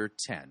Chapter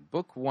 10.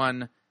 Book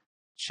 1,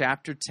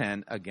 Chapter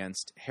 10,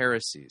 Against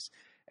Heresies.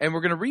 And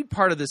we're going to read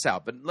part of this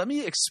out, but let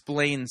me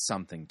explain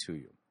something to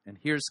you. And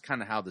here's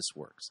kind of how this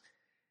works.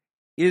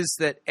 Is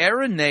that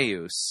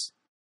Irenaeus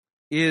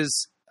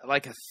is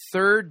like a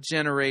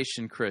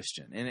third-generation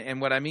Christian. And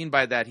what I mean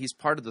by that, he's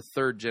part of the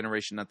third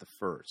generation, not the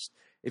first.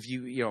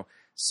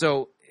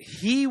 So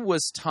he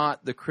was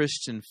taught the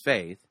Christian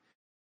faith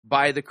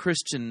by the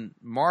Christian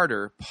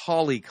martyr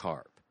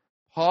Polycarp.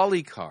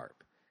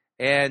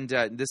 And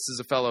this is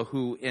a fellow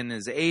who in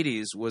his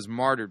 80s was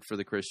martyred for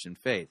the Christian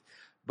faith.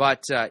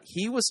 But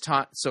he was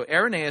taught, so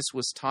Irenaeus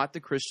was taught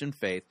the Christian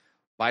faith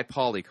by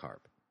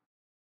Polycarp.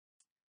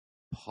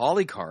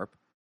 Polycarp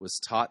was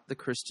taught the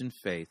Christian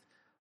faith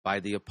by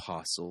the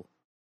Apostle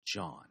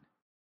John.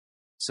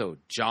 So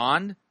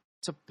John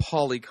to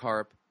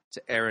Polycarp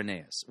to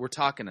Irenaeus. We're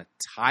talking a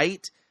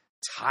tight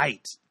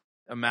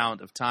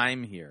amount of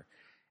time here.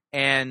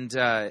 And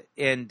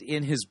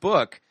in his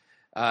book,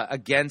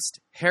 Against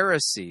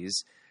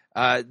Heresies,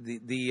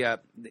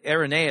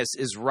 Irenaeus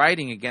is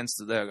writing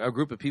against a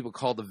group of people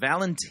called the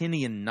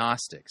Valentinian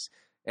Gnostics.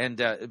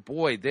 And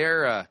boy,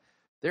 their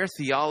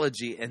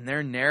theology and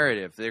their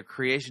narrative, their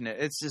creation,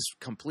 it's just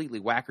completely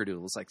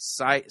wackadoodle. It's like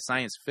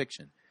science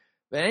fiction.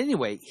 But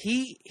anyway,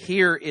 he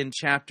here in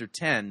chapter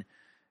 10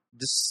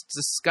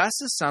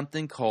 discusses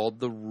something called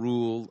the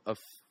rule of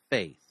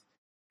faith.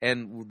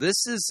 And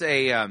this is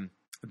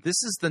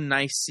the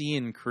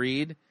Nicene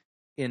Creed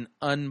in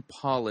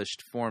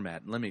unpolished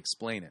format. And let me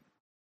explain it.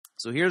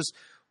 So here's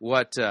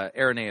what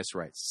Irenaeus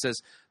writes. It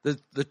says,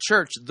 the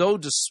church, though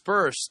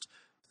dispersed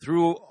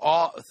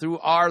throughout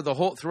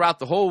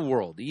the whole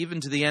world,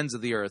 even to the ends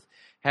of the earth,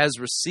 has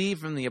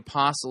received from the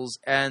apostles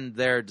and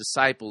their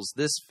disciples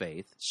this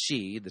faith.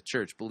 She, the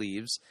church,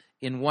 believes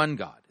in one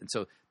God. And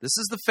so this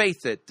is the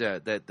faith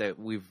that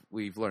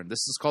we've learned.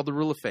 This is called the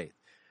rule of faith.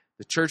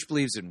 The church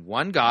believes in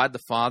one God, the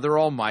Father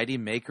Almighty,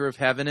 maker of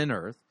heaven and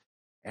earth,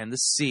 and the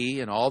sea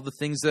and all the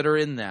things that are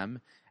in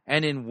them,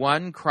 and in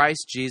one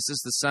Christ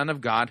Jesus, the Son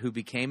of God, who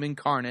became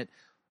incarnate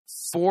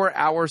for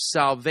our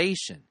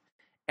salvation,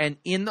 and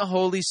in the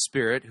Holy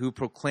Spirit, who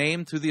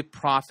proclaimed through the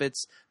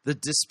prophets the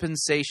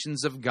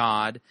dispensations of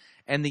God,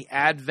 and the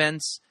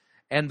advents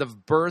and the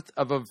birth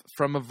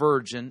from a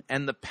virgin,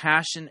 and the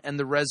passion and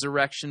the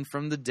resurrection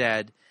from the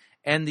dead,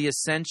 and the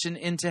ascension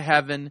into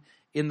heaven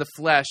in the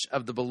flesh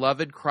of the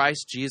beloved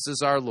Christ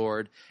Jesus our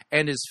Lord,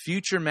 and his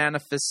future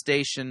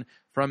manifestation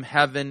from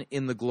heaven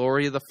in the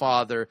glory of the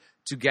Father,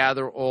 to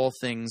gather all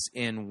things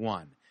in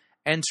one,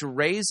 and to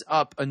raise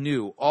up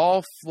anew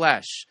all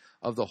flesh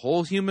of the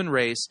whole human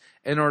race,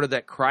 in order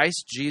that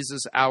Christ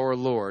Jesus our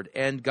Lord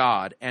and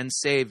God and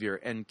Savior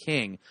and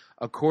King,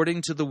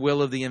 according to the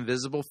will of the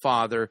invisible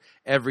Father,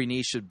 every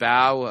knee should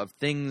bow, of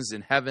things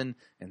in heaven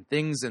and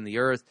things in the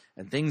earth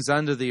and things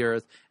under the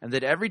earth, and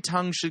that every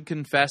tongue should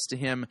confess to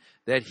him,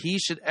 that he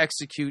should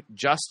execute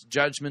just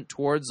judgment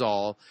towards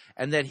all,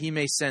 and that he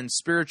may send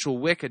spiritual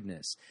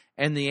wickedness,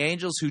 and the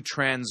angels who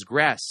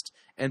transgressed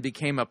and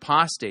became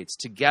apostates,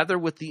 together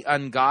with the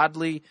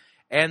ungodly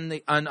and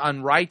the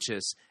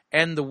unrighteous,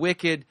 and the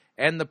wicked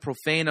and the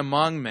profane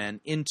among men,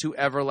 into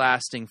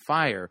everlasting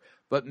fire,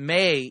 but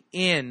may,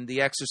 in the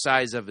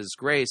exercise of his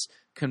grace,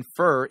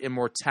 confer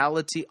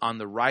immortality on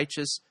the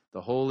righteous,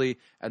 the holy,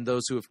 and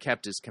those who have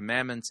kept his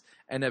commandments,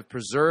 and have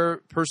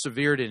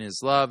persevered in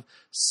his love,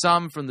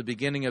 some from the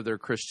beginning of their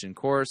Christian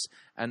course,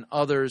 and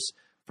others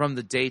from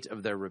the date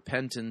of their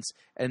repentance,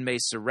 and may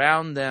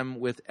surround them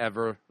with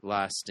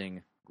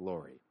everlasting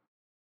glory.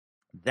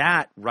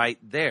 That right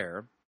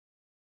there,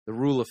 the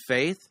rule of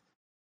faith,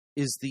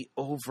 is the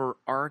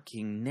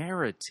overarching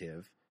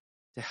narrative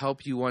to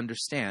help you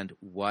understand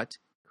what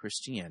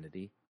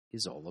Christianity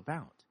is all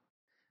about.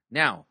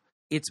 Now,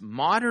 its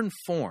modern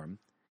form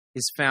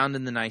is found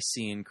in the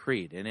Nicene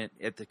Creed. And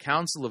at the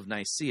Council of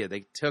Nicaea,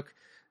 they took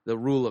the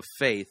rule of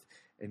faith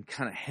and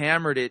kind of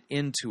hammered it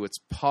into its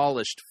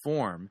polished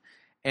form.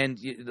 And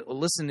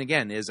listen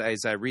again, as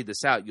I read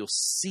this out, you'll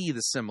see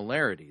the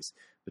similarities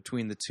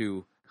between the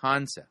two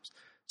concepts.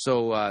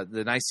 So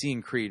the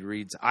Nicene Creed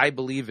reads, I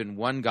believe in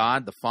one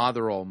God, the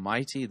Father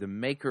Almighty, the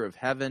maker of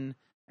heaven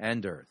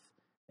and earth,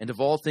 and of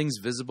all things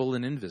visible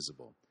and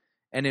invisible,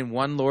 and in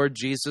one Lord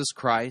Jesus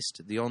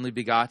Christ, the only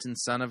begotten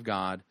Son of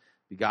God,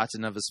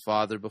 begotten of his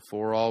Father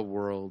before all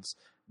worlds,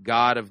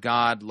 God of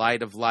God,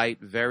 light of light,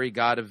 very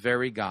God of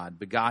very God,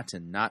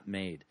 begotten, not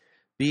made,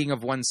 being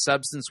of one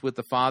substance with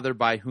the Father,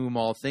 by whom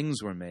all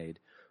things were made,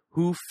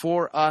 who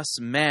for us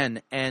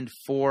men and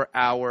for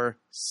our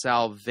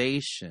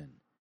salvation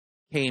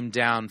came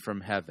down from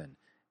heaven,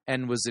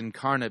 and was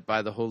incarnate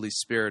by the Holy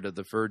Spirit of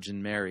the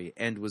Virgin Mary,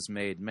 and was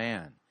made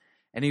man.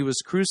 And he was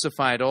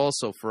crucified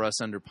also for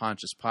us under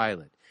Pontius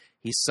Pilate.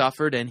 He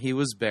suffered, and he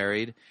was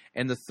buried,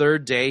 and the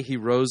third day he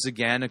rose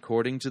again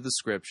according to the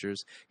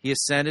Scriptures. He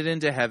ascended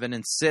into heaven,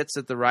 and sits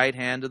at the right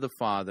hand of the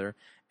Father,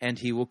 and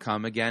he will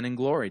come again in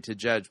glory to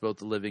judge both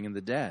the living and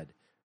the dead,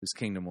 whose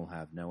kingdom will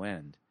have no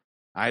end.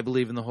 I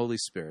believe in the Holy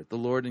Spirit, the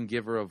Lord and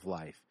giver of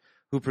life,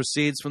 who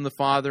proceeds from the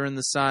Father and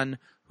the Son,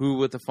 who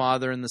with the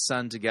Father and the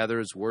Son together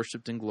is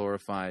worshipped and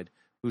glorified,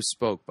 who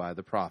spoke by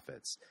the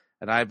prophets.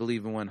 And I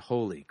believe in one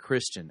holy,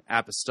 Christian,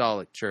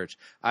 apostolic church.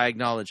 I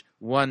acknowledge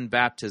one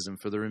baptism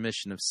for the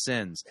remission of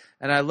sins,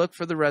 and I look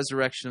for the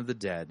resurrection of the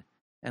dead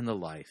and the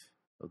life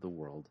of the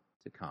world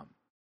to come.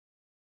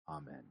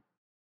 Amen.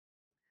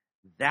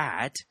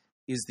 That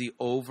is the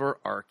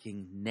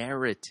overarching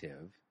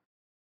narrative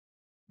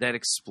that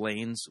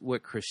explains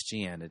what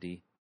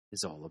Christianity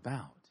is all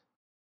about.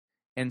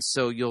 And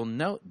so you'll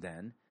note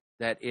then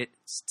that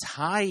its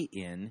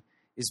tie-in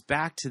is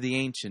back to the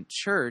ancient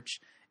church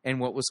and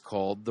what was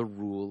called the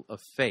rule of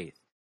faith.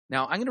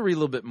 Now, I'm going to read a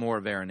little bit more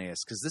of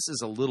Irenaeus because this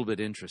is a little bit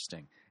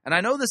interesting. And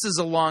I know this is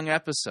a long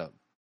episode.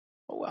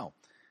 Oh, well.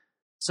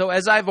 So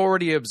as I've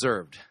already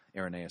observed,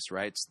 Irenaeus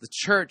writes, the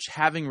church,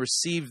 having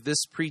received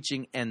this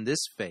preaching and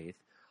this faith,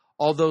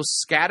 although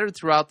scattered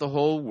throughout the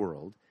whole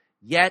world,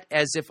 yet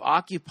as if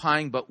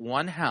occupying but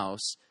one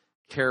house,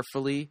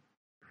 carefully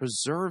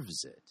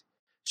preserves it.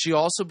 She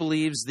also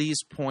believes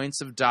these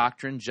points of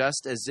doctrine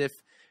just as if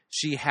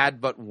she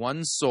had but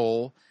one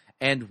soul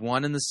and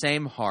one in the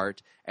same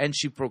heart, and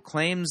she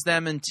proclaims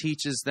them and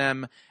teaches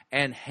them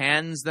and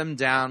hands them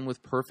down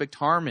with perfect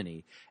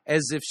harmony,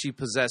 as if she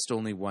possessed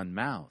only one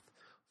mouth.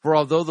 For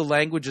although the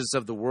languages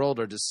of the world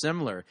are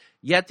dissimilar,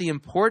 yet the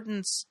import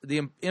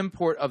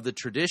of the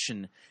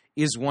tradition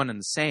is one and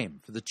the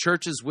same. For the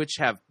churches which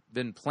have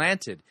been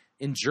planted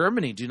in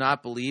Germany do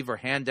not believe or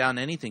hand down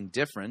anything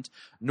different,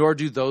 nor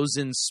do those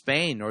in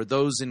Spain, nor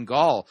those in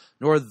Gaul,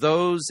 nor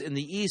those in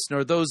the East,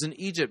 nor those in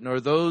Egypt, nor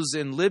those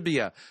in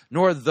Libya,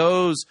 nor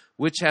those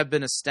which have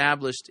been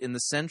established in the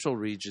central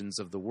regions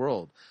of the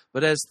world.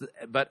 But as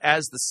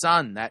the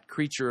Son, that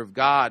creature of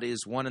God,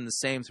 is one and the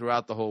same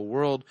throughout the whole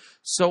world,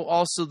 so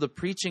also the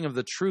preaching of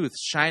the truth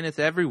shineth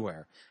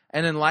everywhere,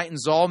 and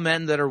enlightens all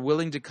men that are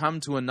willing to come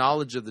to a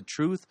knowledge of the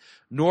truth,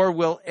 nor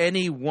will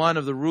any one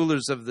of the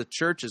rulers of the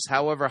churches,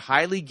 however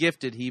highly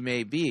gifted he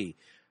may be,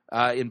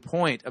 in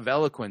point of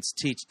eloquence,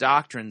 teach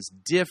doctrines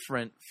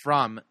different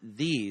from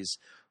these,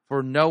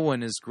 for no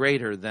one is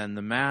greater than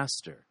the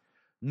master.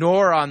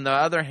 Nor, on the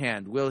other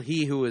hand, will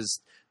he who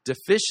is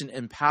deficient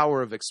in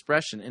power of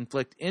expression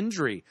inflict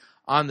injury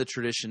on the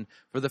tradition,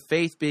 for the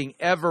faith being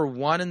ever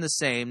one and the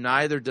same,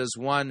 neither does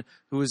one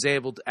who is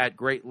able at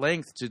great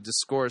length to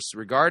discourse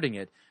regarding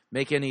it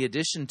make any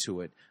addition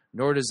to it,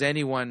 nor does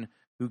anyone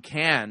who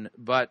can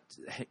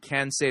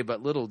say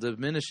but little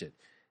diminish it.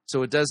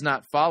 So it does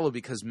not follow,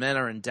 because men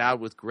are endowed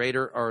with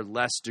greater or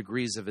less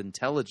degrees of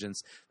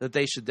intelligence, that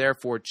they should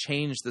therefore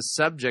change the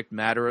subject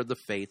matter of the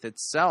faith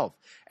itself,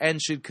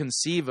 and should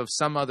conceive of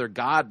some other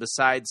God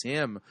besides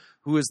him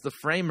who is the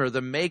framer,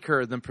 the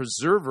maker, the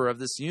preserver of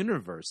this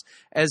universe,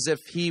 as if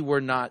he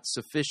were not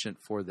sufficient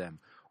for them,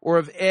 or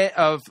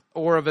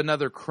of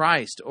another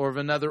Christ, or of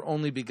another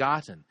only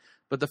begotten.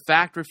 But the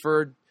fact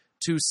referred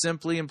to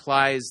simply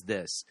implies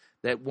this,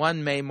 that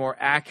one may more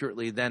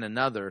accurately than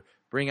another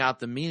bring out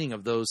the meaning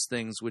of those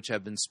things which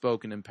have been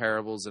spoken in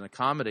parables and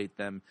accommodate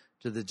them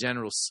to the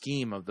general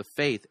scheme of the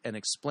faith and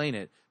explain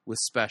it with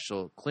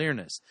special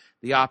clearness.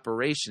 The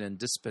operation and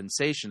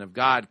dispensation of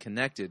God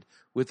connected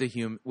with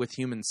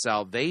human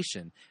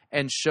salvation,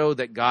 and show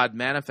that God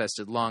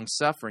manifested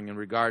long-suffering in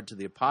regard to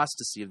the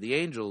apostasy of the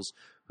angels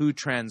who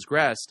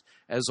transgressed,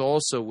 as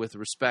also with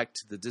respect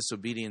to the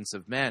disobedience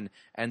of men,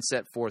 and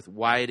set forth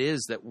why it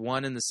is that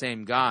one and the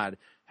same God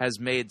has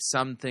made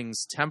some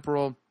things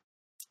temporal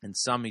and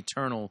some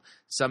eternal,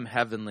 some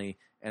heavenly,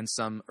 and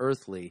some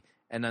earthly,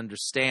 and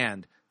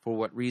understand for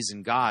what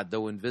reason God,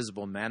 though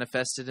invisible,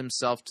 manifested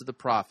himself to the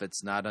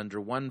prophets, not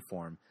under one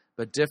form,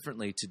 but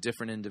differently to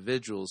different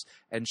individuals,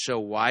 and show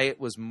why it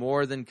was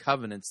more than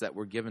covenants that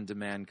were given to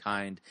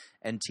mankind,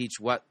 and teach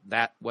what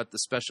the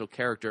special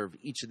character of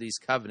each of these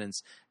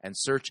covenants, and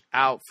search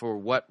out for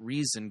what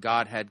reason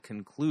God had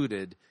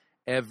concluded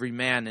every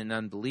man in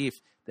unbelief,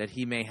 that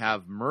he may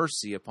have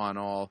mercy upon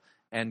all,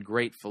 and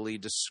gratefully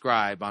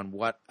describe on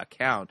what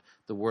account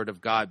the Word of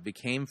God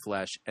became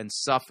flesh and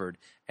suffered,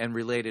 and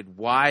related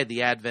why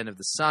the advent of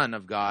the Son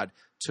of God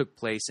took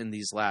place in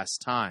these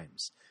last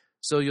times.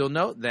 So you'll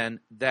note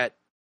then that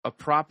a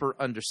proper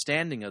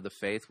understanding of the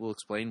faith will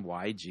explain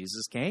why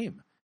Jesus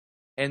came.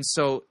 And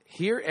so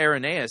here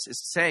Irenaeus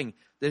is saying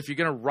that if you're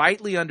going to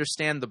rightly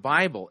understand the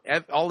Bible,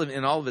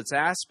 in all of its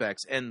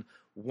aspects, and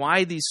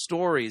why these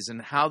stories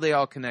and how they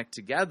all connect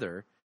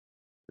together,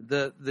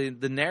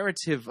 the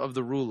narrative of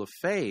the rule of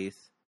faith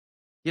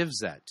gives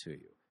that to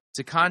you.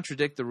 To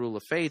contradict the rule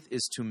of faith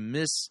is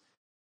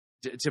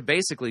to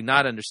basically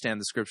not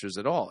understand the scriptures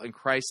at all. And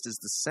Christ is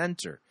the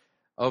center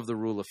of the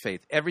rule of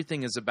faith.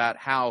 Everything is about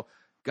how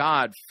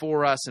God,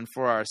 for us and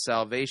for our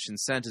salvation,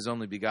 sent his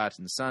only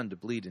begotten Son to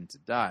bleed and to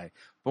die,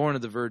 born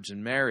of the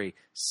Virgin Mary,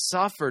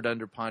 suffered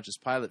under Pontius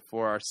Pilate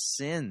for our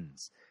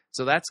sins.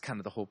 So that's kind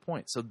of the whole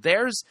point. So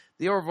there's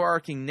the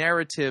overarching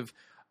narrative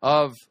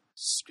of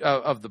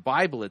the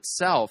Bible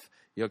itself,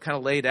 kind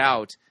of laid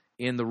out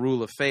in the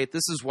rule of faith.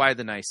 This is why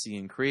the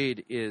Nicene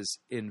Creed is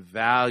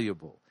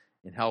invaluable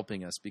in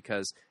helping us,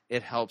 because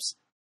it helps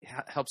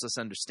us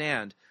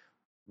understand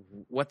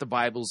what the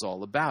Bible's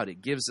all about.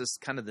 It gives us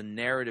kind of the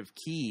narrative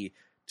key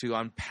to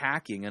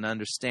unpacking and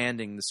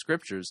understanding the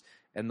scriptures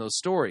and those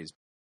stories.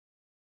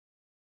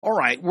 All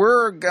right,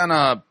 we're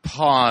gonna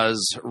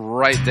pause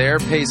right there,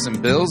 pay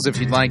some bills. If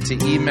you'd like to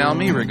email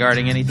me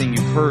regarding anything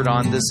you've heard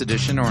on this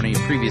edition or any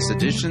previous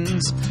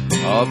editions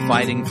of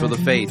Fighting for the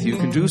Faith, you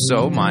can do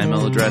so. My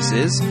email address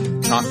is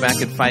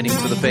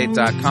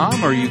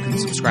talkback@fightingforthefaith.com, or you can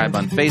subscribe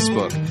on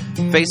Facebook,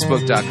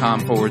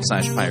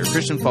 facebook.com/Pirate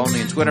Christian. Follow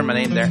me on Twitter, my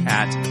name there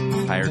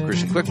Higher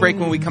Christian. Quick break.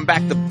 When we come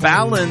back, the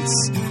balance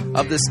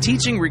of this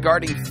teaching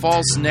regarding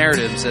false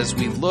narratives as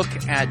we look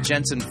at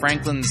Jensen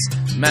Franklin's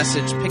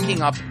message,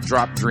 Picking Up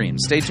Dropped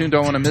Dreams. Stay tuned.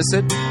 Don't want to miss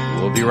it.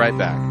 We'll be right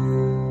back.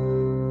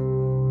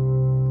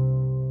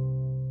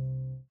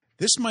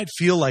 This might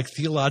feel like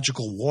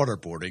theological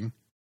waterboarding,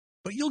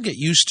 but you'll get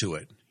used to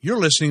it. You're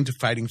listening to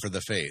Fighting for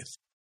the Faith.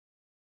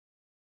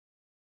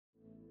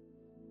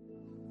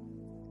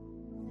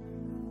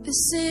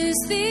 This is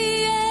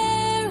the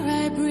air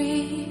I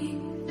breathe.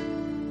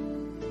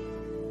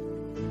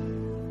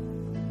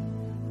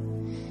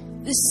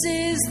 This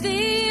is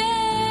the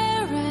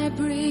air I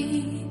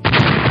breathe.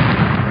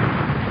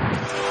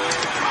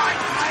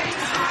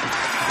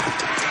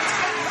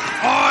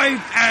 I've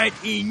had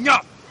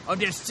enough of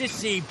the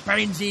sissy,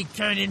 pansy,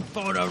 cannon,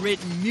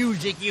 photo-written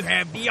music you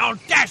have the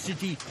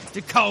audacity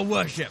to call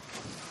worship.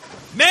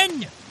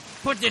 Men,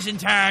 put this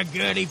entire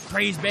girly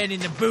praise band in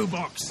the boo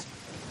box.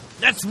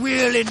 Let's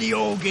wheel in the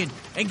organ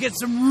and get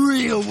some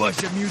real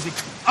worship music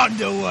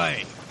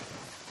underway.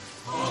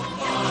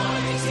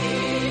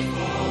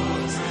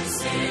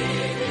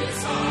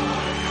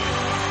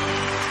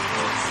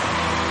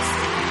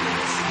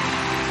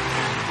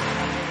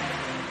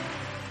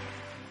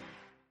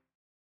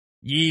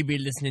 Ye be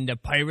listening to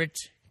Pirate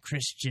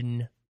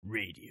Christian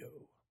Radio.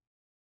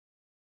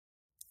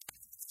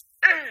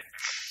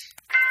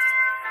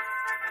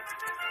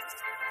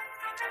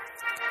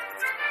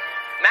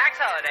 Max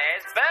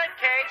Holliday's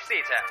Birdcage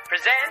Theatre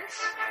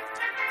presents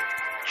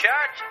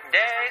Church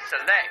Day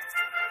Select.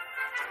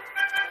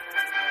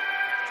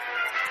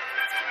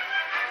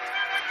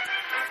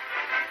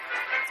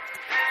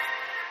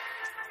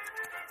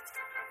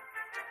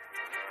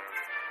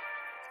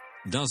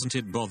 Doesn't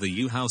it bother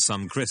you how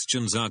some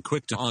Christians are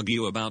quick to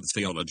argue about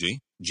theology?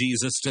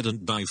 Jesus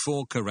didn't die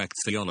for correct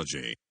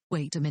theology.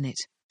 Wait a minute.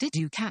 Did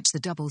you catch the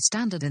double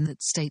standard in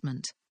that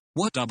statement?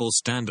 What double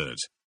standard?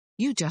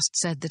 You just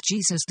said that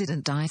Jesus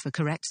didn't die for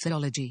correct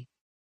theology.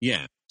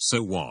 Yeah,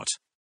 so what?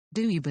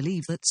 Do you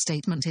believe that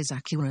statement is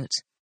accurate?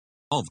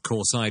 Of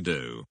course I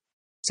do.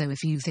 So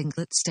if you think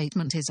that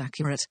statement is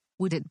accurate,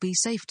 would it be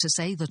safe to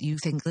say that you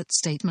think that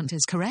statement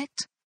is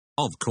correct?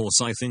 Of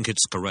course I think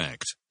it's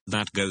correct.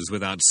 That goes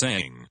without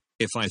saying.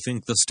 If I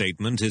think the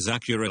statement is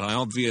accurate, I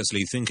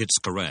obviously think it's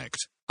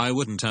correct. I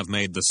wouldn't have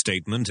made the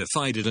statement if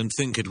I didn't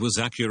think it was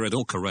accurate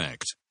or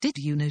correct. Did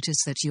you notice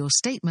that your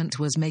statement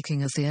was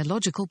making a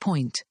theological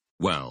point?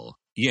 Well,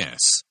 yes,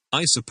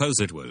 I suppose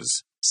it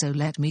was. So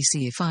let me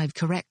see if I've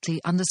correctly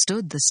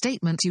understood the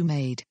statement you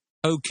made.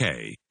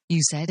 Okay.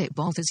 You said it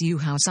bothers you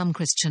how some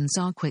Christians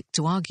are quick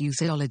to argue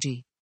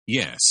theology.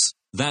 Yes,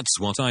 that's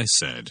what I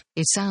said.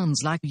 It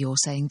sounds like you're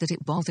saying that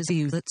it bothers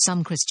you that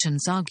some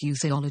Christians argue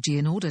theology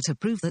in order to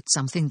prove that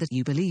something that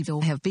you believe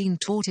or have been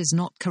taught is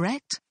not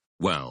correct?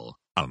 Well,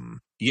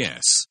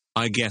 yes,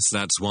 I guess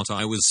that's what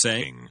I was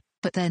saying.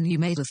 But then you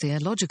made a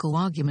theological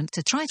argument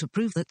to try to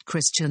prove that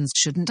Christians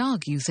shouldn't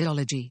argue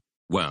theology.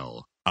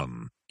 Well,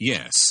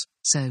 yes.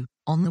 So,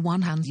 on the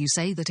one hand you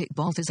say that it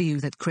bothers you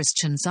that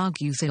Christians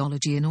argue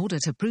theology in order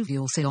to prove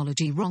your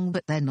theology wrong,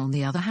 but then on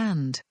the other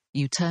hand,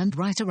 you turned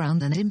right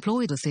around and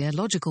employed a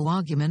theological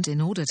argument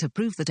in order to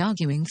prove that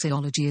arguing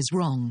theology is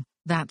wrong.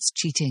 That's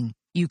cheating.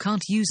 You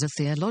can't use a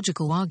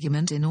theological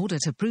argument in order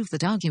to prove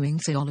that arguing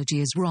theology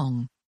is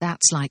wrong.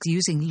 That's like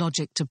using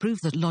logic to prove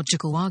that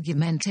logical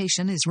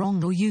argumentation is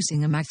wrong, or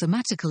using a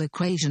mathematical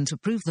equation to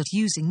prove that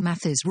using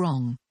math is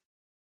wrong.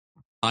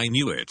 I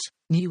knew it.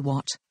 Knew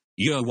what?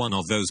 You're one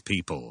of those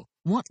people.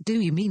 What do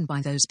you mean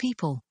by those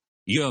people?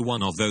 You're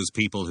one of those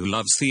people who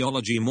loves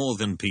theology more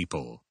than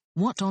people.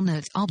 What on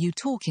earth are you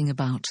talking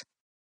about?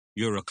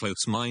 You're a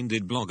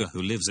close-minded blogger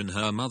who lives in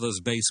her mother's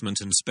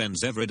basement and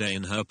spends every day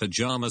in her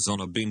pajamas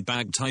on a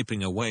beanbag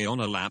typing away on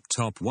a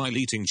laptop while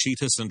eating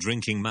Cheetos and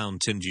drinking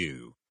Mountain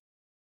Dew.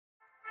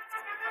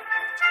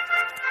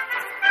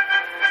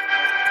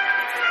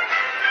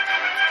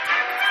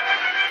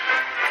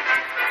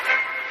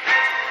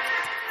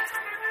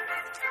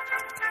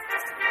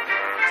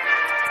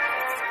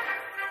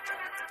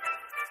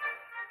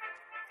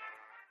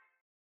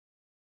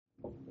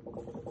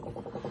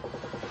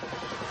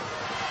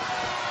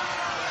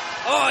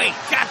 Oi,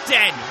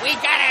 Captain! We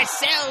got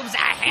ourselves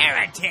a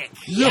heretic!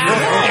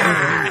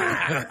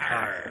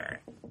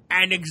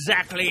 And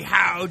exactly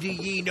how do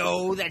ye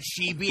know that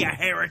she be a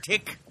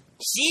heretic?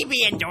 She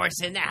be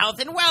endorsing the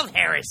health and wealth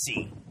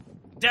heresy.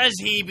 Does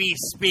he be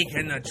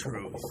speaking the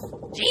truth?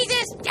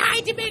 Jesus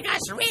died to make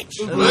us rich!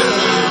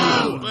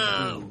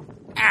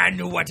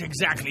 And what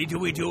exactly do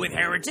we do with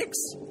heretics?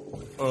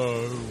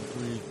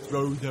 We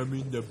throw them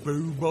in the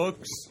boo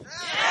box.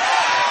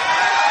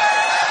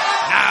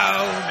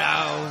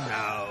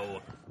 No.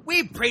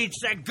 We preach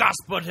the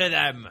gospel to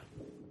them.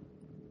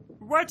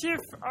 What if,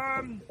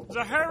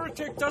 the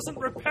heretic doesn't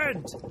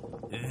repent?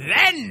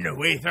 Then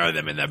we throw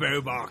them in the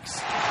boo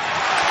box.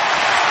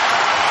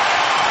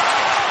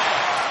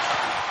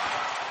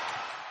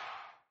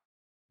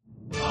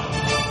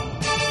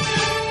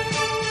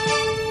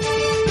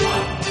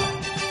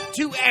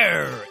 To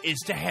err is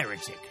to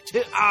heretic.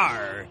 To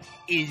R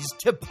is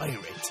to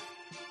pirate.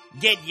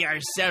 get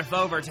yourself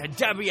over to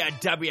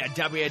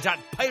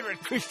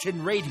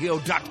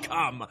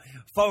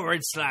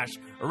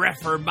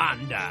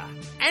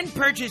www.piratechristianradio.com/Reformanda and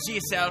purchase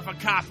yourself a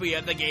copy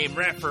of the game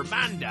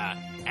Reformanda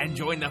and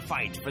join the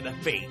fight for the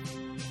faith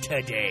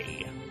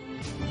today.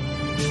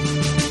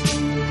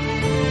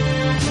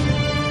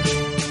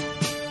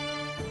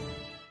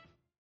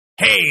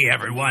 Hey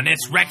everyone,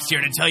 it's Rex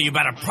here to tell you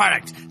about a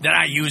product that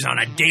I use on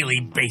a daily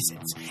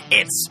basis.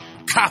 It's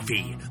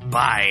Coffee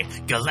by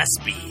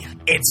Gillespie.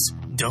 It's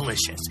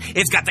delicious.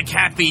 It's got the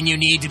caffeine you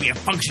need to be a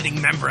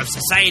functioning member of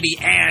society,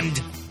 and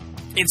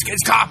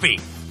it's coffee.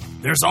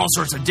 There's all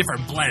sorts of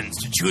different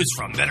blends to choose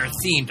from that are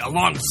themed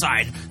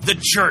alongside the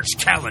church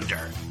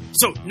calendar.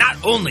 So not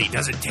only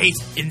does it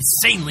taste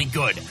insanely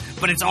good,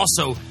 but it's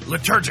also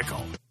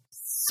liturgical.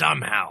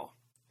 Somehow.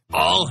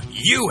 All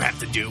you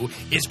have to do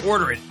is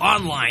order it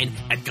online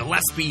at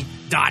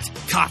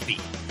Gillespie.coffee,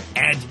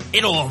 and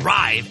it'll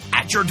arrive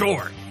at your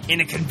door in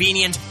a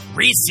convenient,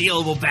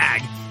 resealable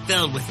bag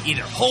filled with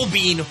either whole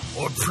bean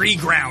or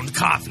pre-ground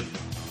coffee.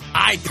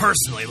 I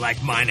personally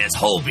like mine as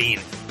whole bean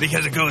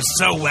because it goes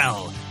so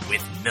well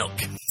with milk.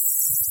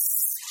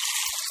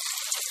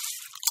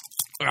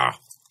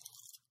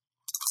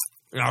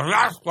 Now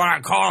that's what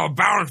I call a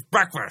balanced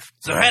breakfast.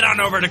 So head on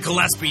over to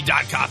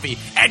Gillespie.coffee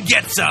and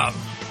get some.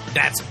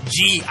 That's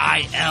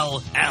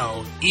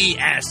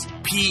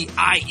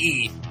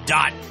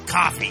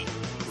GILLESPIE.coffee.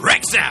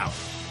 Rex out.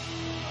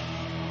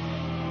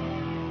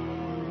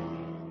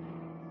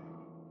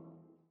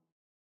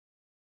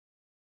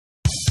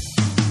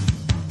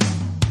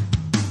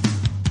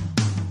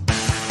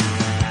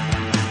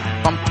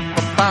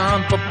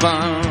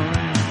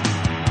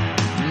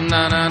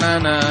 Na na na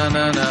na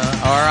na na.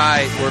 All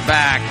right, we're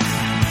back.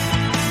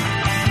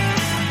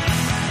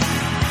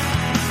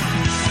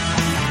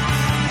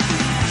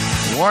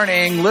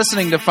 Warning,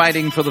 listening to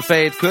Fighting for the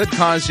Faith could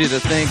cause you to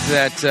think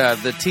that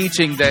the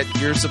teaching that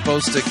you're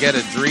supposed to get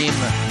a dream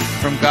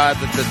from God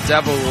that the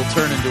devil will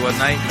turn into a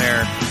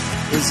nightmare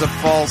is a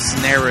false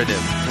narrative,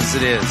 as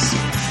it is.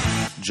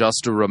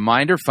 Just a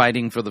reminder,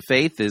 Fighting for the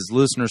Faith is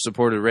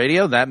listener-supported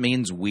radio. That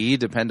means we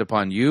depend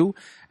upon you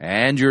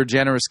and your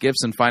generous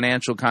gifts and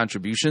financial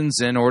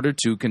contributions in order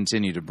to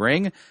continue to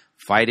bring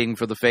Fighting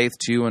for the Faith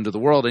to you and to the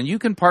world. And you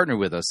can partner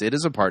with us. It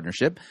is a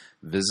partnership.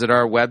 Visit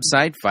our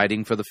website,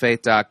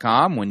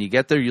 fightingforthefaith.com. When you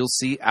get there, you'll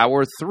see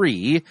our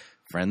 3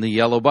 friendly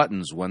yellow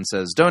buttons. One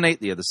says donate,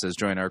 the other says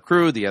join our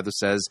crew, the other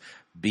says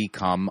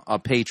become a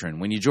patron.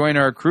 When you join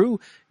our crew,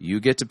 you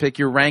get to pick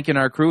your rank in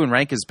our crew, and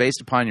rank is based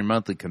upon your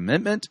monthly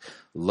commitment.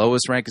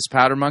 Lowest rank is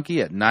Powder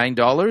Monkey at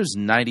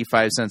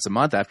 $9.95 a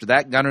month. After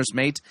that, Gunner's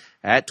Mate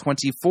at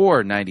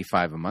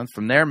 $24.95 a month.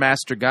 From there,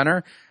 Master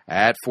Gunner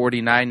at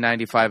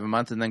 $49.95 a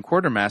month, and then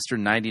Quartermaster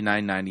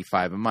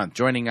 $99.95 a month.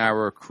 Joining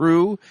our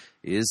crew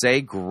is a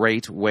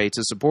great way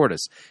to support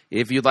us.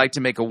 If you'd like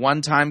to make a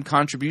one-time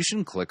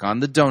contribution, click on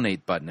the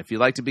donate button. If you'd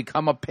like to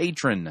become a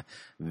patron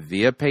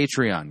via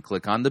Patreon,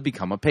 click on the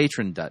become a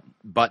patron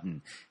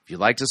button. If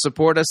you'd like to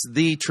support us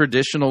the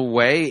traditional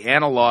way,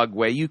 analog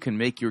way, you can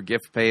make your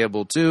gift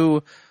payable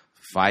to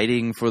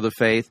Fighting for the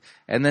Faith,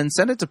 and then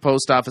send it to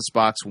Post Office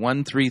Box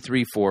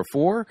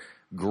 13344,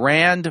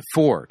 Grand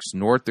Forks,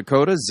 North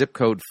Dakota, zip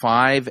code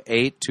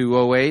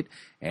 58208.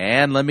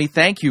 And let me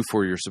thank you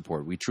for your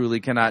support. We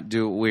truly cannot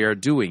do what we are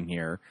doing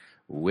here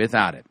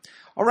without it.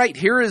 All right,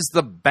 here is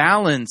the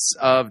balance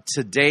of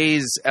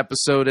today's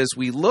episode as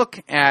we look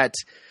at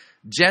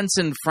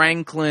Jensen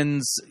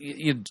Franklin's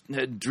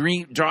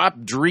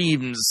Drop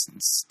Dreams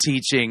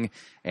teaching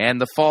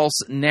and the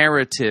false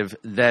narrative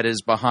that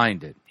is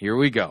behind it. Here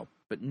we go.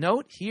 But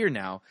note here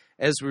now,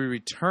 as we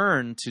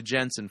return to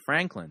Jensen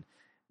Franklin,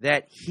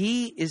 that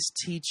he is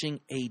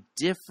teaching a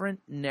different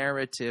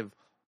narrative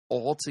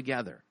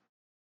altogether.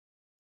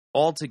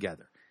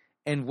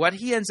 And what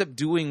he ends up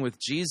doing with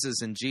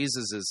Jesus and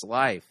Jesus'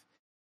 life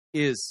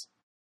is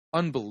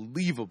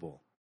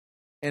unbelievable.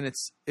 And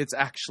it's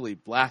actually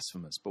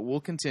blasphemous, but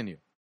we'll continue.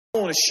 I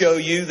want to show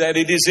you that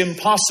it is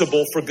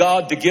impossible for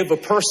God to give a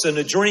person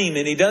a dream,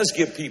 and He does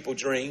give people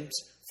dreams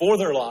for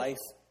their life,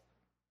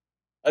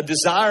 a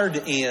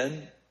desired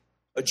end.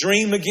 A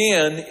dream,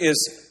 again,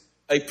 is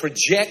a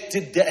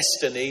projected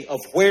destiny of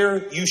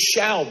where you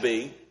shall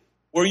be,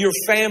 where your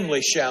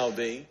family shall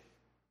be,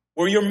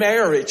 where your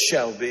marriage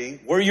shall be,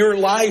 where your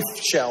life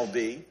shall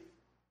be.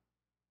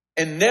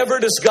 And never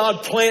does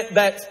God plant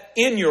that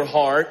in your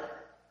heart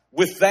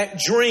with that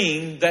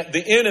dream that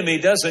the enemy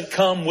doesn't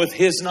come with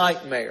his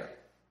nightmare.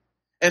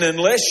 And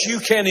unless you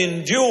can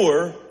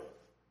endure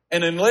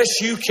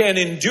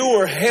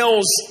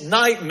hell's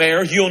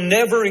nightmare, you'll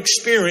never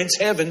experience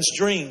heaven's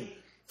dream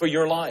for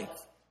your life.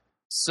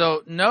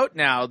 So note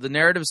now, the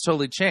narrative's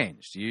totally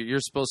changed. You're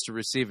supposed to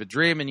receive a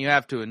dream and you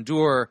have to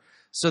endure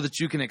so that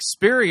you can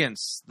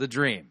experience the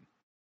dream.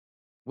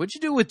 What'd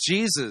you do with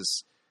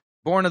Jesus,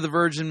 born of the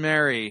Virgin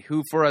Mary,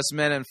 who for us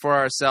men and for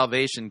our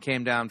salvation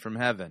came down from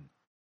heaven?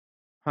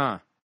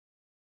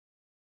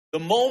 The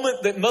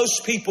moment that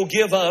most people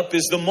give up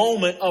is the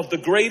moment of the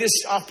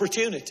greatest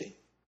opportunity.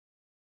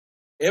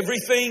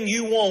 Everything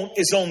you want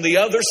is on the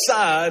other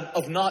side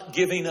of not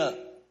giving up.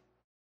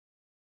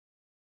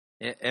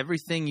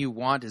 Everything you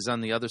want is on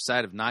the other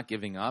side of not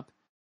giving up?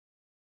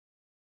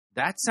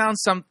 That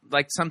sounds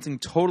like something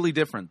totally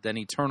different than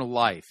eternal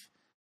life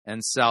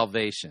and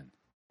salvation.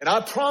 And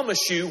I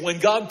promise you, when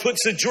God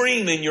puts a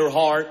dream in your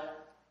heart,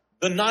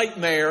 the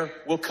nightmare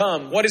will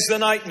come. What is the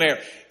nightmare?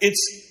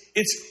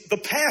 It's the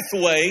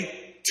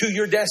pathway to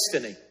your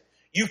destiny.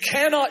 You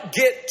cannot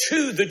get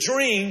to the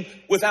dream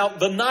without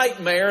the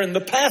nightmare and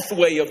the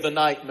pathway of the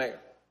nightmare,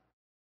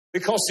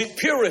 because it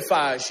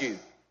purifies you.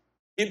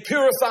 It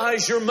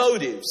purifies your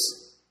motives.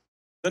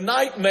 The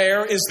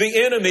nightmare is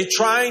the enemy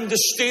trying to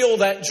steal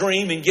that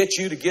dream and get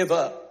you to give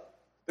up.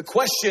 The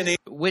question is,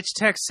 which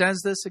text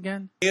says this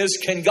again?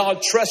 Can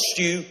God trust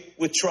you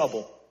with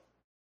trouble?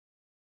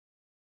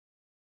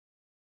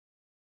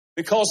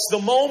 Because the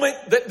moment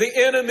that the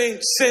enemy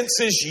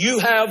senses you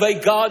have a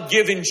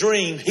God-given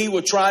dream, he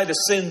will try to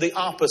send the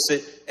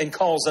opposite and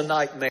cause a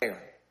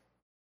nightmare.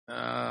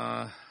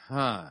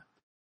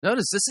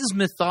 Notice this is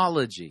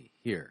mythology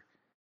here.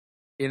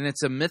 And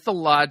it's a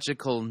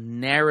mythological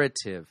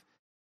narrative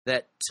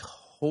that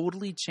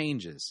totally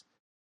changes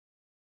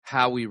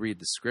how we read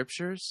the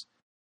scriptures,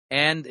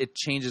 and it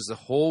changes the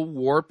whole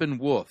warp and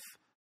woof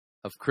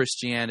of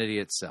Christianity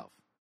itself.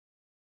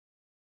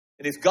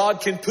 And if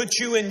God can put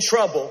you in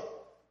trouble,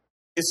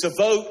 it's a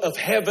vote of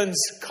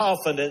heaven's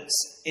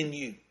confidence in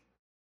you.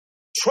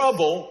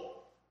 Trouble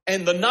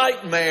and the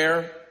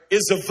nightmare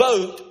is a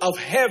vote of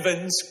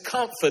heaven's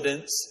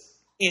confidence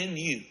in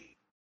you.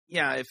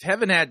 Yeah, if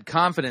heaven had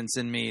confidence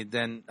in me,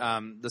 then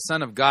the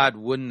Son of God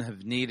wouldn't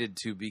have needed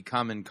to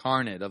become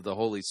incarnate of the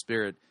Holy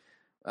Spirit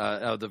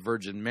of the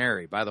Virgin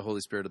Mary, by the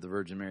Holy Spirit of the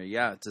Virgin Mary,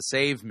 to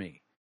save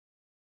me.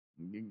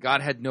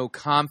 God had no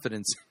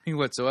confidence in me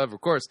whatsoever.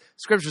 Of course,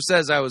 Scripture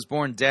says I was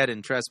born dead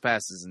in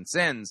trespasses and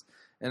sins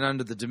and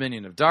under the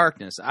dominion of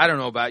darkness. I don't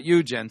know about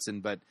you,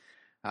 Jensen, but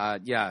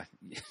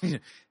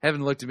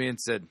heaven looked at me and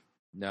said,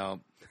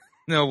 no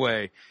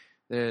way.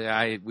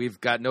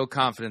 We've got no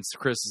confidence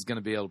Chris is going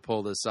to be able to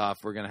pull this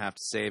off. We're going to have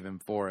to save him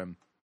for him.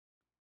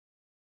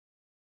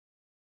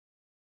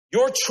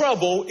 Your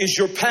trouble is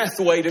your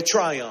pathway to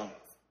triumph.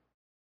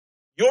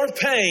 Your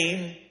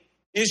pain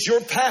is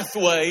your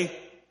pathway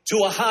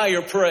to a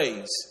higher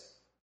praise.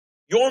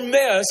 Your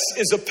mess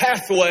is a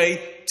pathway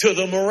to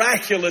the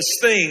miraculous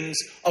things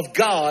of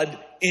God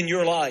in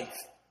your life.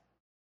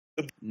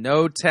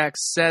 No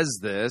text says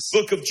this.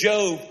 The book of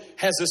Job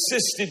has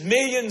assisted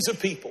millions of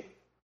people.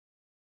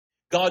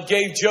 God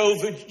gave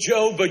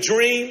Job a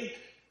dream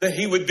that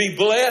he would be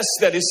blessed,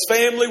 that his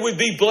family would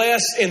be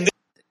blessed.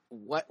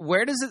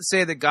 Where does it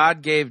say that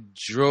God gave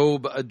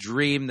Job a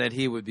dream that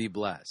he would be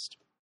blessed?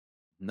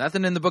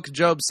 Nothing in the book of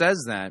Job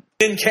says that.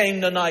 Then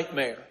came the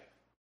nightmare.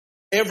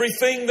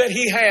 Everything that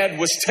he had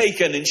was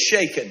taken and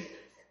shaken.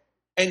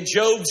 And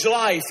Job's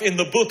life in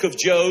the book of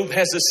Job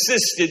has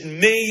assisted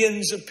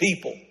millions of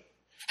people.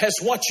 Has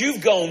what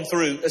you've gone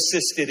through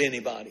assisted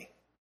anybody?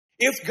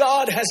 If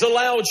God has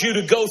allowed you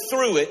to go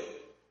through it,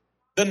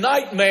 the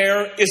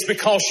nightmare is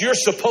because you're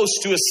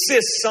supposed to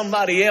assist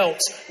somebody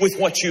else with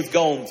what you've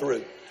gone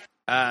through.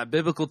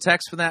 Biblical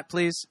text for that,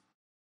 please.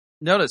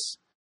 Notice,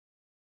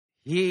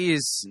 he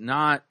is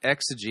not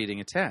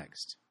exegeting a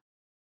text.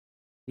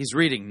 He's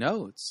reading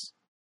notes,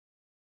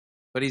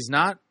 but he's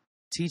not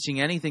teaching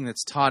anything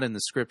that's taught in the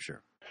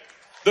scripture.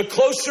 The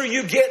closer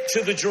you get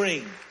to the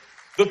dream,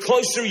 the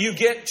closer you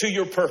get to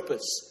your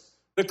purpose,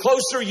 the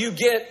closer you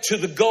get to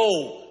the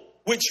goal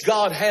which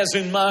God has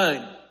in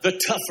mind, the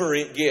tougher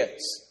it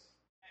gets.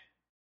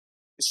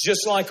 It's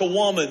just like a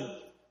woman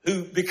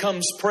who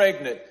becomes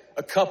pregnant.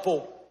 A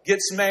couple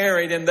gets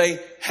married and they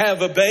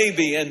have a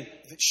baby, and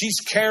she's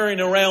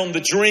carrying around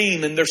the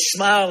dream, and they're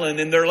smiling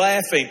and they're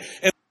laughing.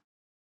 And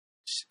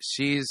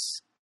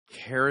she's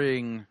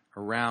carrying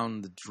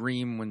around the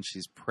dream when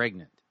she's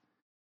pregnant.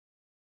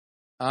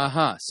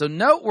 So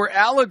note we're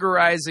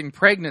allegorizing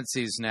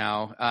pregnancies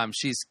now.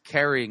 She's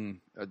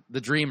carrying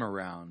the dream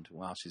around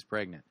while she's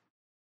pregnant.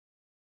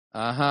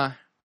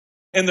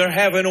 And they're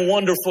having a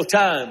wonderful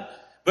time.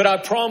 But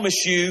I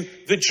promise you,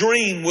 the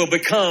dream will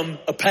become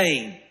a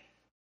pain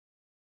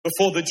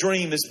before the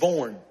dream is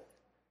born.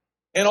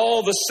 And all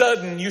of a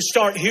sudden, you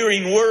start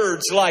hearing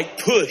words like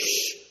push,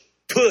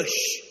 push.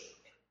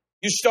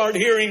 You start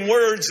hearing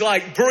words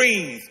like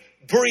breathe,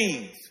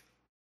 breathe.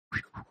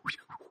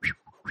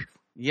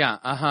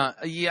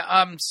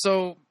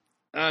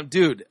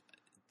 Dude,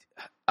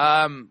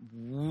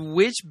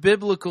 which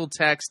biblical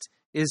text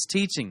is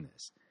teaching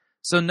this?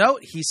 So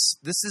note, this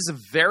is a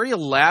very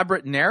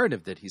elaborate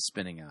narrative that he's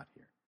spinning out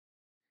here.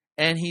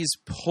 And he's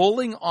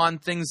pulling on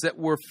things that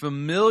we're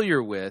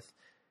familiar with,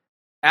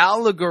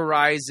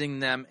 allegorizing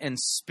them and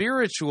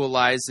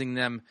spiritualizing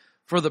them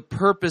for the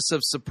purpose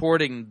of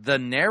supporting the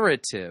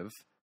narrative.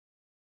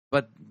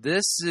 But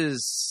this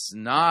is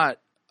not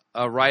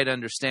a right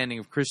understanding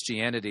of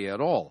Christianity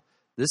at all.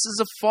 This is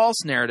a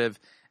false narrative.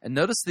 And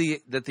notice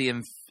that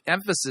the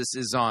emphasis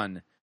is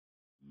on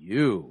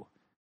you.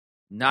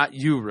 Not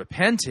you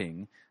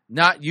repenting,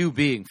 not you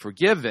being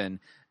forgiven,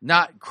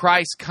 not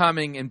Christ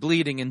coming and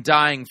bleeding and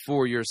dying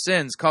for your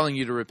sins, calling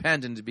you to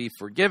repent and to be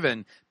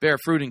forgiven, bear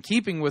fruit in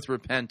keeping with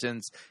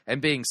repentance,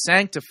 and being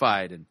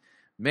sanctified and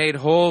made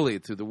holy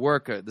through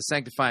the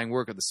sanctifying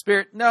work of the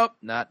Spirit. Nope,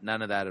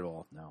 none of that at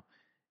all. No.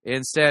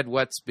 Instead,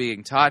 what's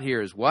being taught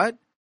here is what?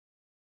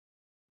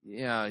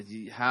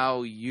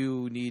 How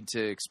you need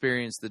to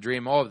experience the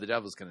dream. Oh, the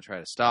devil's going to try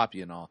to stop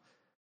you and all.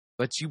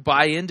 But you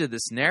buy into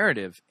this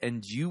narrative,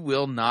 and you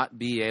will not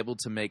be able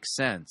to make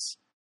sense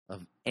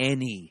of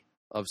any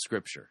of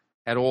Scripture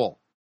at all.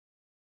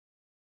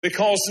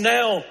 Because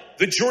now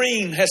the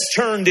dream has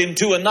turned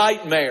into a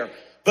nightmare,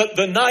 but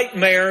the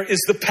nightmare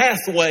is the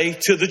pathway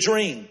to the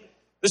dream.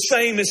 The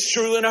same is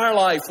true in our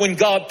life when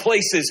God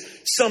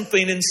places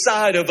something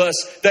inside of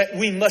us that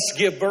we must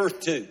give birth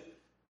to.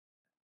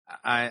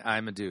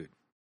 I'm a dude.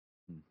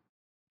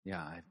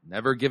 Yeah, I've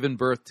never given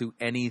birth to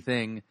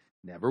anything,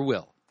 never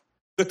will.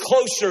 The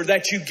closer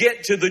that you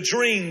get to the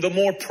dream, the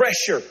more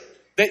pressure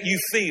that you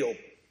feel.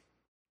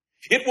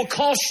 It will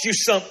cost you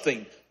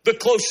something the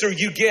closer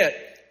you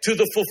get to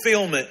the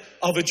fulfillment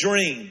of a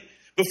dream.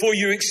 Before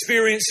you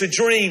experience a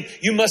dream,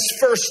 you must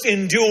first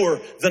endure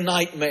the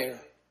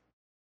nightmare.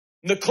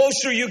 And the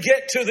closer you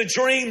get to the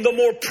dream, the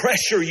more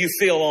pressure you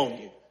feel on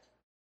you.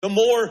 The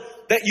more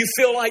that you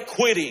feel like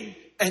quitting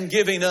and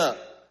giving up.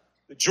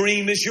 The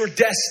dream is your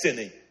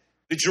destiny.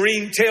 The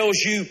dream tells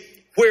you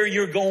where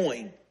you're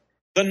going.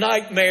 The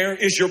nightmare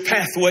is your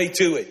pathway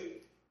to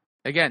it.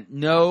 Again,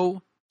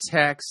 no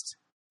text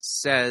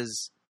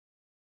says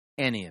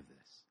any of this.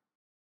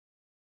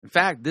 In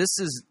fact, this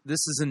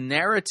is a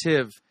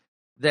narrative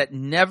that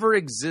never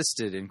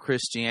existed in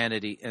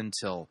Christianity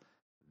until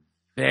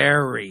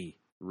very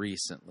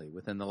recently,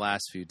 within the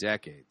last few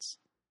decades.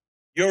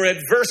 Your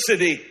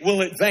adversity will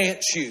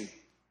advance you.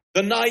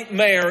 The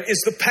nightmare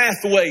is the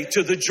pathway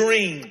to the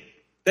dream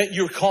that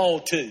you're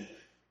called to.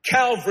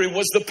 Calvary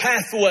was the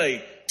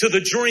pathway to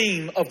the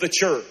dream of the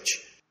church.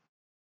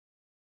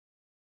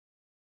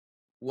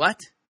 What?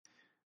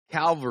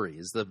 Calvary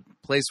is the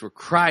place where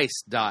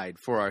Christ died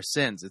for our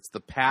sins. It's the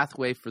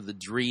pathway for the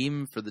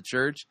dream for the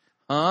church?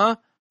 Huh?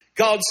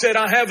 God said,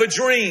 I have a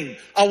dream.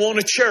 I want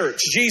a church.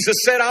 Jesus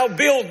said, I'll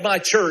build my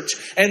church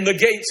and the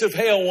gates of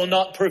hell will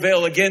not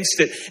prevail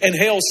against it. And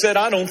hell said,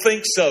 I don't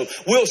think so.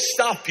 We'll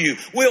stop you.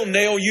 We'll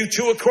nail you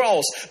to a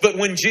cross. But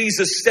when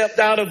Jesus stepped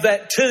out of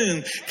that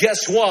tomb,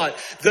 guess what?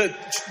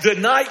 The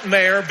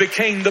nightmare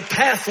became the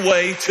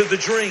pathway to the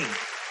dream.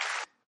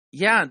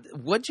 Yeah,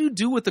 what'd you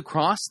do with the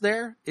cross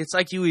there? It's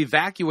like you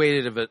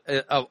evacuated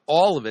of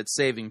all of its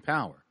saving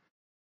power.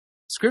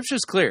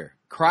 Scripture's clear.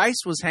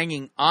 Christ was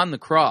hanging on the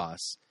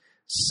cross,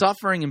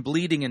 suffering and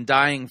bleeding and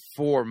dying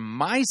for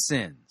my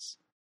sins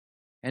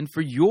and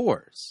for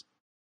yours.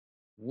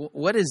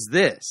 What is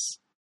this?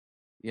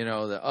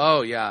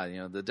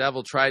 The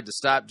devil tried to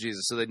stop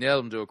Jesus, so they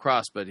nailed him to a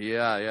cross, but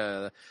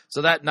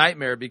so that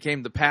nightmare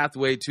became the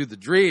pathway to the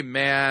dream,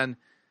 man.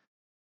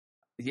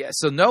 Yeah,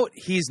 so note,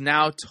 he's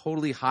now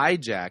totally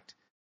hijacked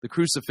the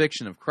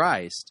crucifixion of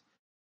Christ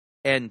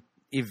and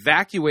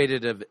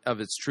evacuated of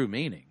its true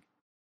meaning.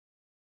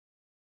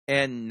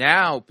 And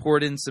now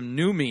poured in some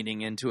new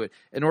meaning into it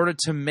in order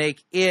to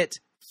make it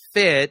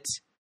fit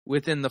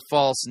within the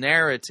false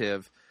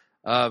narrative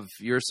of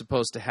you're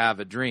supposed to have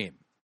a dream.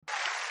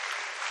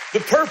 The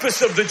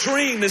purpose of the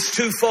dream is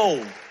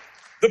twofold.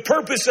 The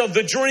purpose of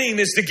the dream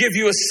is to give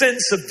you a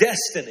sense of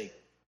destiny.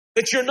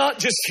 That you're not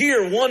just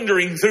here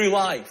wandering through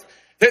life.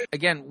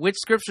 Again, which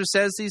scripture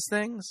says these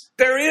things?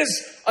 There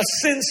is a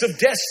sense of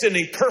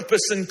destiny,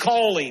 purpose, and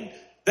calling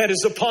that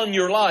is upon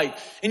your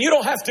life. And you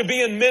don't have to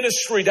be in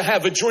ministry to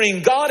have a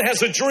dream. God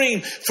has a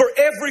dream for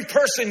every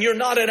person. You're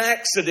not an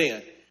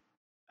accident.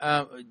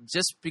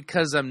 Just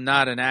because I'm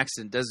not an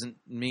accident doesn't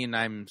mean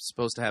I'm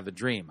supposed to have a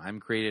dream. I'm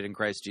created in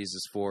Christ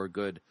Jesus for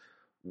good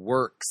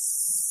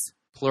works,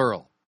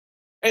 plural.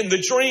 And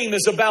the dream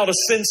is about a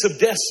sense of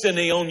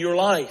destiny on your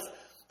life.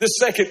 The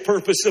second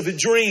purpose of a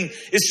dream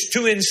is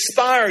to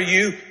inspire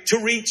you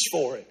to reach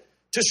for it,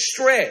 to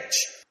stretch.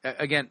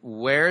 Again,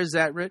 where is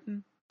that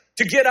written?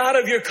 To get out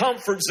of your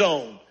comfort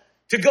zone,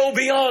 to go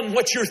beyond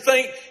what you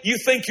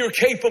think you're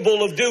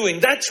capable of doing.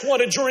 That's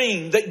what a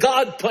dream that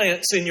God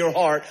plants in your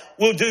heart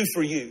will do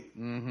for you.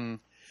 Mm-hmm.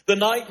 The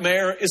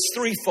nightmare is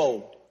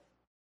threefold.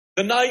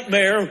 The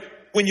nightmare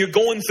when you're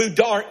going through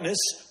darkness,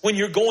 when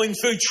you're going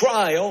through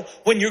trial,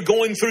 when you're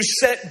going through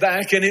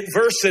setback and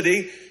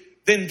adversity,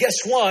 then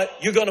guess what?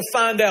 You're going to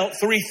find out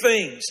three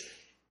things.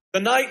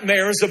 The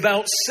nightmare is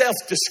about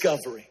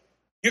self-discovery.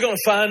 You're going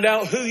to find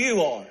out who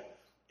you are.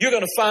 You're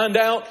going to find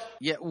out.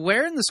 Yeah,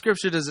 where in the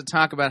scripture does it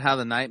talk about how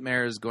the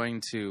nightmare is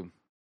going to,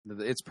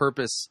 its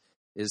purpose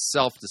is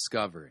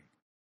self-discovery?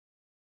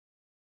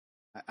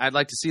 I'd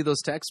like to see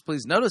those texts,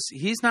 please. Notice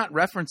he's not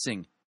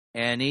referencing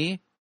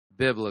any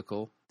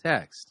biblical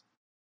text.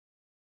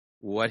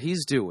 What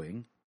he's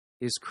doing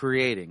is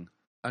creating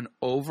an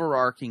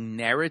overarching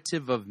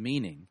narrative of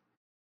meaning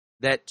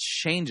that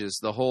changes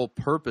the whole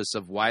purpose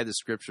of why the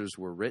scriptures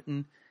were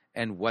written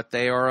and what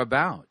they are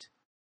about.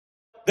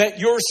 that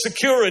your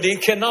security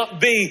cannot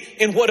be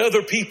in what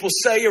other people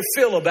say or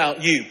feel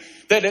about you.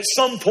 That at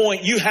some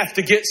point you have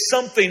to get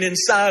something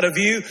inside of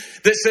you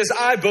that says,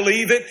 I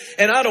believe it,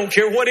 and I don't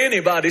care what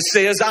anybody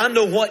says. I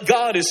know what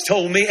God has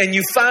told me, and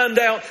you find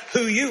out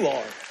who you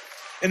are.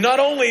 And not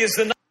only is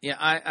the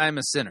I'm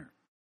a sinner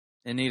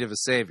in need of a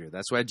Savior.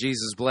 That's why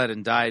Jesus bled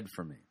and died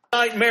for me.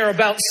 Nightmare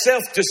about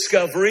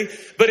self-discovery,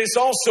 but it's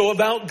also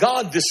about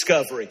God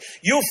discovery.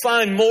 You'll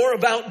find more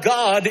about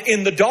God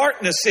in the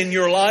darkness in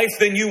your life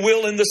than you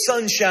will in the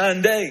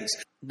sunshine days.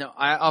 No,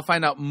 I'll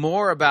find out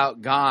more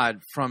about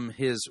God from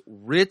His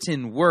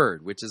written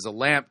word, which is a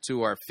lamp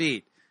to our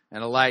feet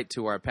and a light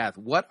to our path.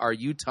 What are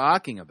you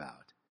talking about?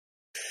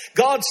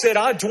 God said,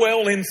 I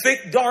dwell in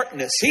thick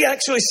darkness. He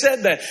actually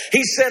said that.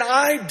 He said,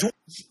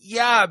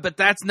 Yeah, but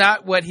that's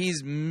not what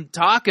He's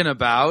talking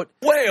about.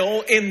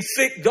 Dwell in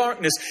thick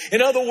darkness.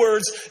 In other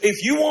words,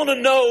 if you want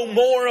to know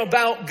more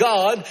about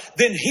God,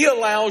 then He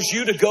allows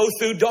you to go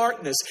through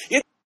darkness.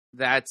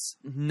 That's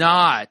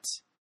not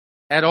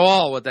at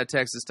all what that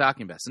text is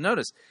talking about. So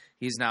notice,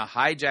 he's now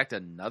hijacked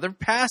another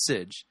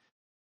passage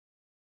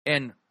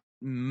and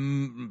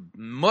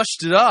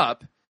mushed it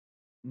up,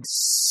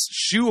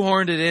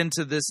 shoehorned it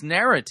into this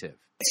narrative.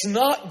 It's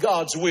not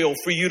God's will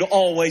for you to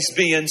always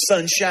be in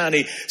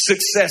sunshiny,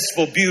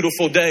 successful,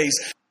 beautiful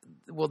days.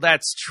 Well,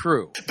 that's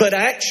true. But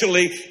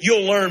actually,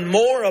 you'll learn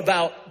more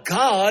about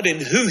God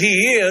and who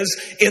He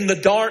is in the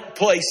dark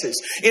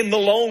places, in the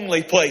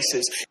lonely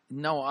places.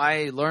 No,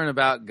 I learn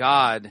about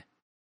God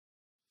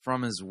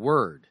from His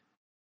Word.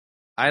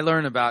 I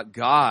learn about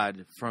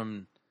God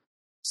from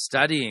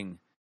studying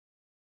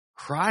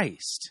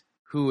Christ,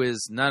 who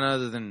is none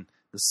other than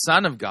the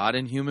Son of God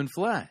in human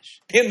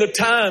flesh. In the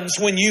times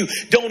when you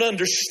don't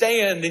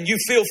understand and you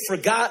feel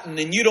forgotten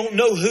and you don't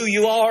know who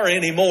you are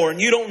anymore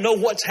and you don't know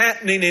what's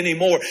happening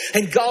anymore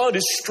and God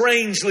is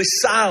strangely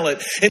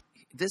silent.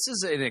 This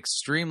is an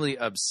extremely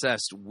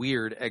obsessed,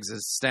 weird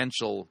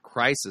existential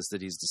crisis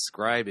that he's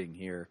describing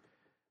here.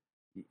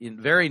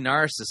 Very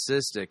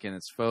narcissistic in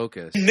its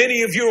focus.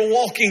 Many of you are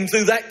walking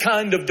through that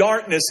kind of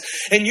darkness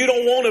and you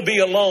don't want to be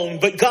alone,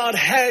 but God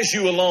has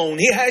you alone.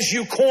 He has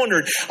you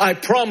cornered. I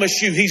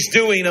promise you, He's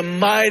doing a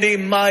mighty,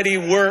 mighty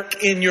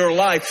work in your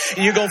life.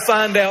 And you're going to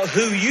find out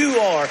who you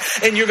are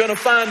and you're going to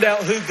find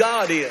out who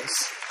God is.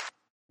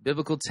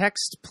 Biblical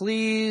text,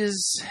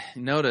 please.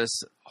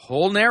 Notice,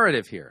 whole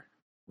narrative here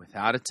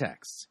without a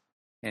text.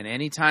 And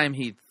anytime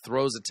he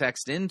throws a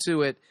text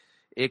into it,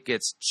 it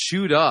gets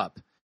chewed up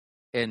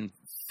and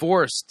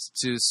forced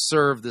to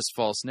serve this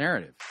false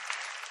narrative.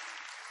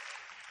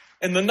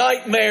 And the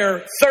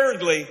nightmare,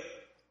 thirdly,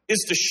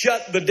 is to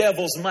shut the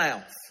devil's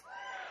mouth.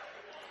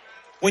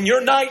 When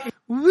your nightmare...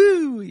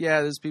 Woo!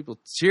 Yeah, there's people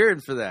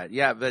cheering for that.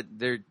 Yeah, but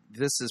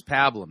this is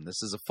pablum.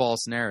 This is a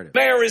false narrative.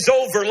 Nightmare is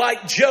over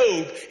like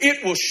Job.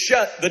 It will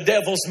shut the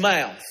devil's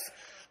mouth.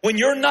 When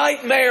your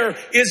nightmare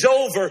is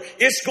over,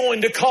 it's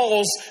going to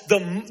cause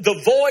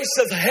the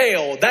voice of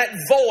hell, that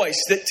voice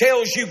that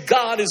tells you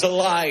God is a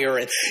liar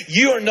and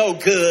you're no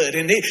good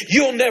and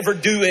you'll never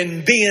do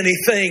and be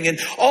anything. And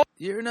all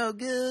you're no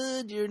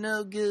good, you're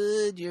no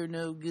good, you're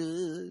no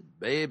good,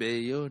 baby,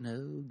 you're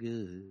no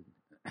good.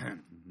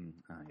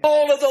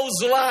 All of those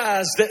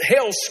lies that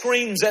hell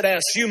screams at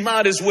us, you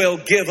might as well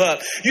give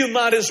up. You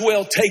might as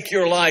well take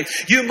your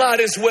life. You might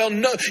as well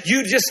know.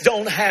 You just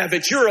don't have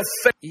it. You're a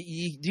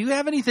do you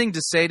have anything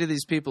to say to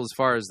these people as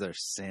far as their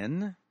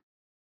sin?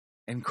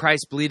 And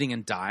Christ bleeding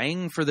and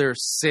dying for their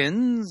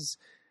sins?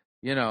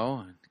 You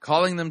know,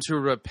 calling them to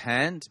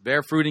repent,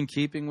 bear fruit in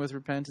keeping with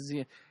repentance.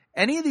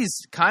 Any of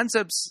these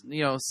concepts,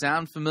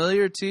 sound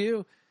familiar to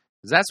you?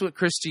 Because that's what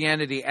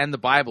Christianity and the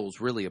Bible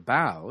is really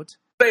about.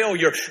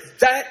 Failure.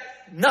 That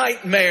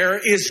nightmare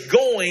is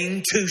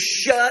going to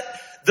shut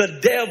the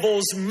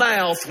devil's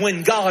mouth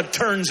when God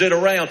turns it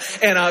around.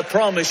 And I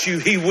promise you,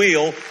 He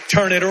will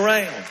turn it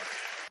around.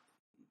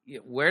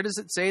 Where does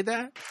it say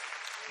that?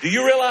 Do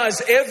you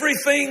realize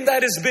everything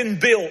that has been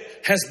built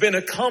has been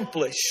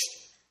accomplished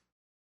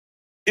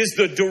is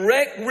the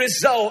direct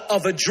result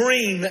of a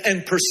dream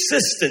and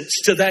persistence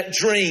to that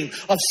dream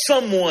of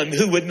someone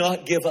who would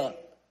not give up?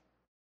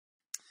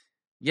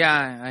 Yeah,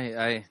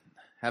 I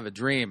have a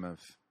dream of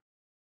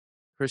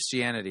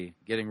Christianity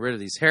getting rid of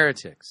these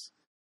heretics,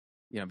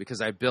 because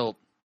I built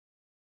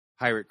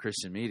Pirate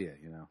Christian Media,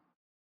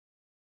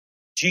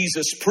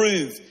 Jesus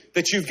proved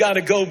that you've got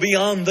to go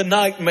beyond the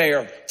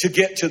nightmare to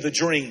get to the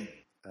dream.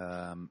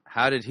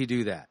 How did He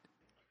do that?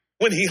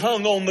 When He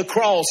hung on the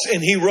cross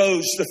and He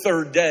rose the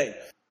third day.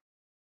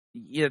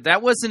 Yeah,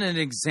 that wasn't an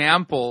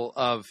example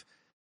of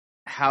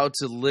how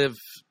to live,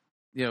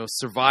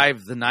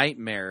 survive the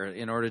nightmare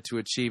in order to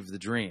achieve the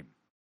dream.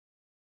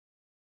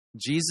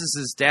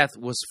 Jesus' death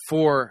was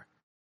for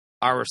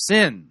our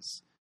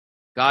sins.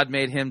 God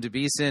made Him to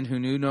be sin who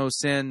knew no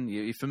sin.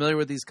 You familiar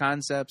with these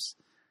concepts?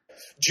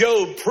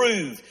 Job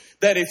proved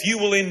that if you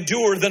will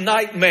endure the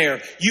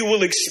nightmare, you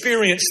will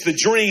experience the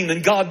dream,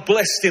 and God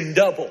blessed him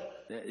double.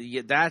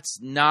 That's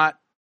not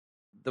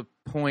the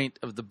point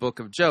of the book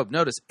of Job.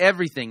 Notice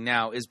everything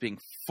now is being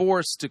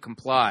forced to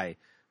comply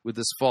with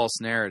this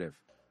false narrative.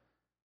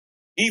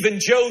 Even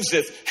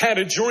Joseph had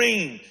a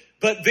dream,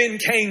 but then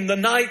came the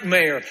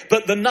nightmare.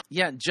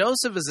 Yeah,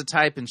 Joseph is a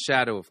type and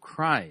shadow of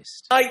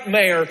Christ.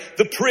 Nightmare,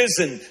 the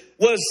prison,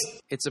 was...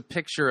 It's a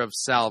picture of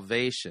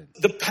salvation.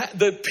 The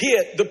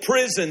pit, the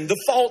prison, the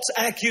false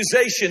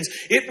accusations.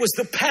 It was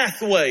the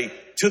pathway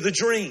to the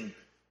dream.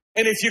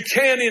 And if you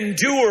can't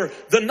endure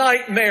the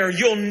nightmare,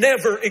 you'll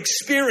never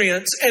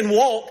experience and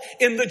walk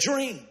in the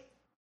dream.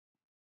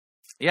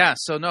 Yeah,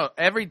 so no,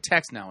 every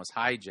text now is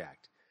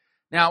hijacked.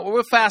 Now,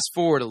 we'll fast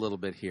forward a little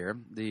bit here.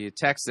 The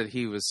text that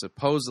he was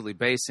supposedly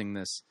basing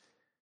this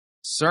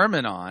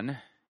sermon on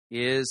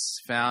is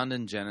found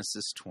in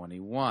Genesis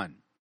 21.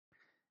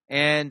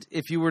 And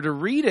if you were to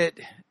read it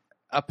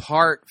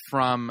apart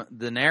from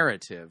the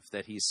narrative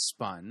that he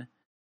spun,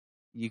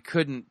 you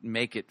couldn't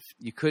make it,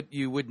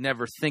 you would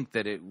never think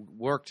that it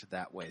worked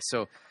that way.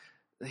 So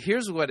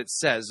here's what it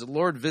says. The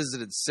Lord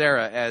visited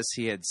Sarah as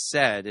he had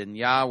said, and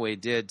Yahweh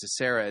did to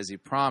Sarah as he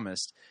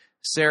promised.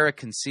 Sarah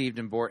conceived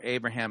and bore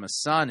Abraham a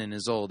son in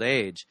his old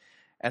age.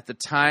 At the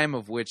time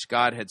of which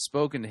God had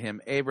spoken to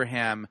him,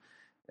 Abraham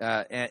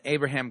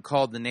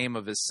called the name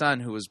of his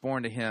son who was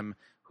born to him,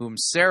 whom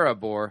Sarah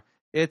bore,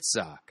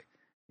 Yitzhak.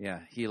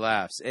 Yeah, he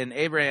laughs. And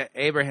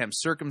Abraham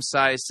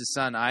circumcised his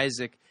son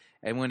Isaac,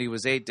 and when he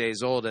was 8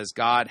 days old, as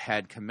God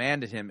had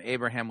commanded him,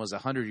 Abraham was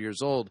 100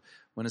 years old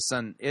when his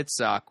son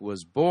Yitzhak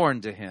was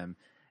born to him.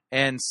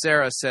 And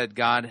Sarah said,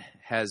 God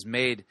has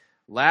made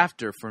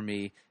laughter for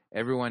me.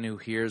 Everyone who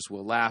hears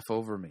will laugh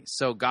over me.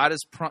 So God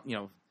has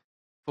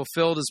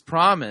fulfilled his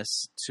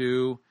promise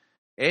to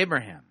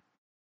Abraham.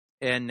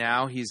 And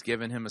now he's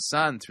given him a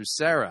son through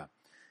Sarah.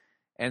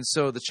 And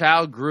so the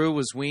child grew,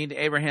 was weaned.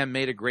 Abraham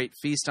made a great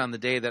feast on the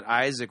day that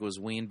Isaac was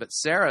weaned. But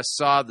Sarah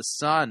saw the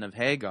son of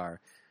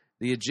Hagar,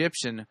 the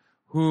Egyptian,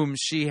 whom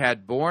she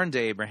had borne to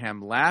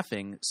Abraham,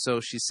 laughing. So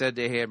she said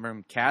to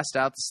Abraham, cast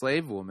out the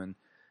slave woman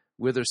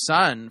with her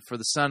son, for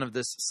the son of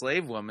this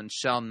slave woman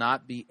shall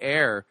not be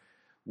heir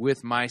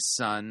with my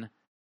son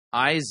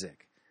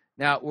Isaac.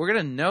 Now, we're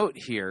going to note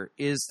here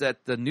is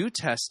that the New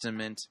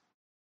Testament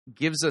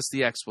gives us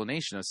the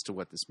explanation as to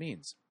what this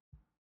means.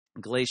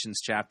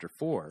 Galatians chapter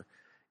 4,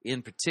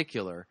 in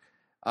particular,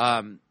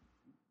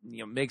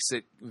 makes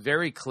it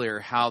very clear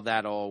how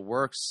that all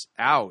works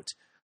out.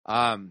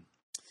 Let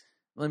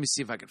me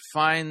see if I can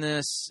find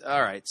this.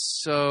 All right,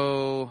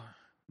 so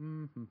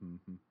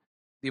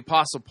the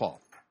Apostle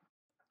Paul,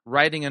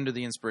 writing under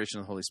the inspiration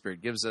of the Holy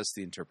Spirit, gives us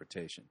the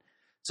interpretation.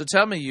 So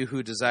tell me, you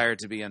who desire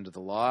to be under the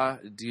law,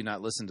 do you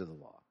not listen to the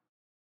law?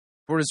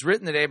 For it is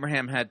written that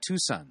Abraham had two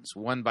sons,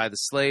 one by the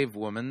slave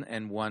woman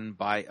and one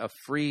by a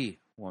free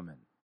woman.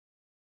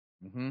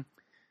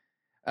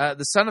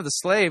 The son of the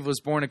slave was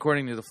born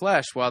according to the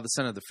flesh, while the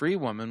son of the free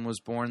woman was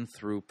born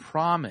through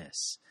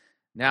promise.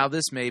 Now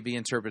this may be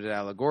interpreted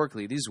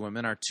allegorically. These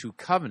women are two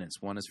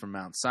covenants. One is from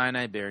Mount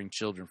Sinai, bearing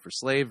children for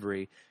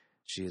slavery.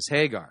 She is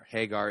Hagar.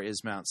 Hagar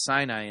is Mount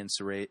Sinai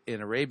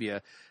in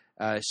Arabia.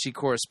 She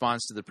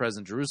corresponds to the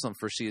present Jerusalem,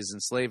 for she is in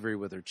slavery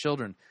with her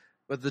children.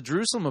 But the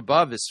Jerusalem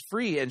above is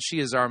free, and she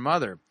is our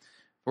mother.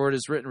 For it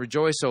is written,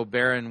 rejoice, O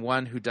barren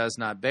one who does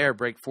not bear.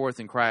 Break forth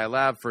and cry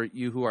aloud, for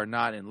you who are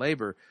not in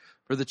labor.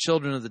 For the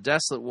children of the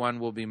desolate one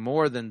will be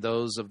more than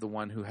those of the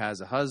one who has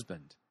a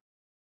husband.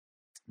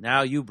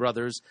 Now you,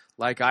 brothers,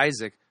 like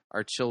Isaac,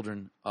 are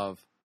children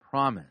of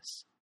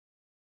promise.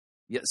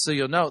 So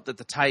you'll note that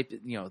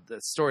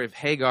the story of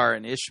Hagar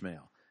and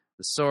Ishmael,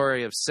 the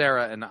story of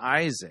Sarah and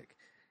Isaac,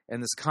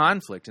 and this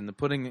conflict and the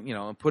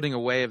putting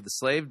away of the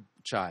slave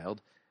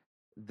child,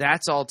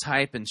 that's all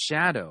type and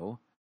shadow.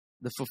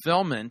 The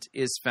fulfillment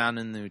is found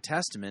in the New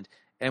Testament,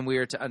 and we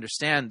are to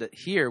understand that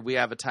here we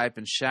have a type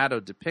and shadow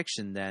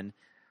depiction then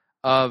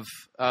of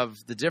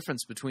the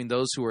difference between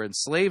those who are in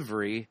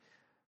slavery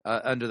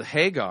under the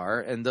Hagar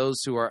and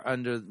those who are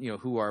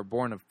who are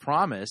born of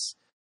promise.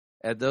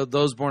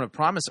 Those born of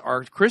promise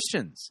are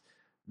Christians.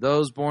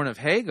 Those born of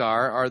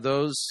Hagar are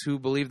those who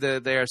believe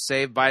that they are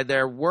saved by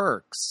their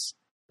works.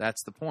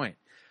 That's the point.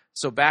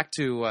 So back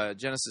to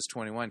Genesis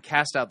 21,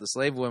 cast out the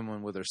slave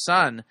woman with her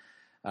son,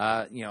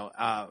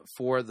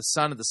 for the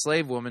son of the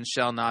slave woman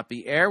shall not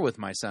be heir with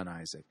my son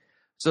Isaac.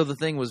 So the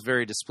thing was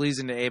very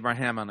displeasing to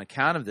Abraham on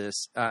account of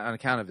this, on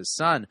account of his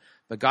son.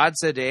 But God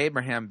said to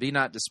Abraham, be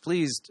not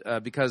displeased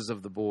because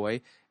of the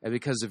boy and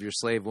because of your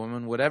slave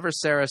woman. Whatever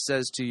Sarah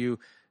says to you,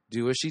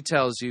 do as she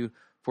tells you,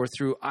 for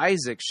through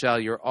Isaac shall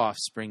your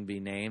offspring be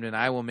named, and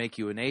I will make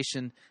you a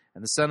nation,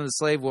 and the son of the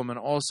slave woman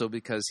also,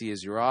 because he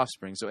is your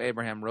offspring. So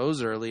Abraham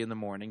rose early in the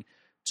morning,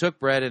 took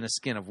bread and a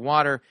skin of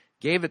water,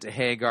 gave it to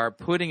Hagar,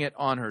 putting it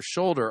on her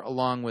shoulder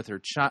along with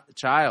her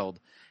child,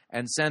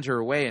 and sent her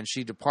away. And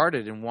she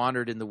departed and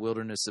wandered in the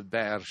wilderness of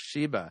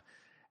Beersheba.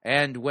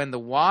 And when the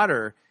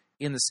water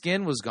in the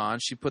skin was gone,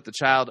 she put the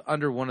child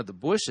under one of the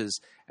bushes,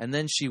 and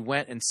then she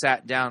went and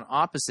sat down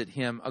opposite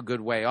him a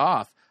good way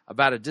off,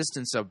 about a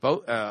distance of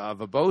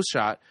a bow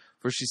shot,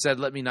 for she said,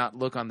 let me not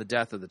look on the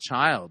death of the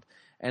child.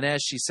 And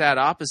as she sat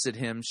opposite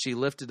him, she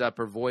lifted up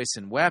her voice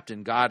and wept,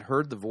 and God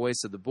heard the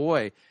voice of the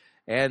boy.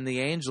 And the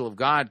angel of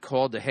God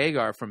called to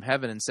Hagar from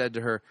heaven and said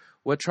to her,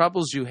 What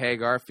troubles you,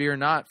 Hagar? Fear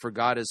not, for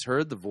God has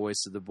heard the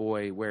voice of the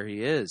boy where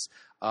he is.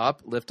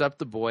 Up, lift up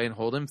the boy, and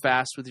hold him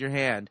fast with your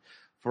hand,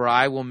 for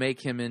I will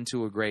make him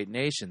into a great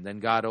nation. Then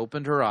God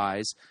opened her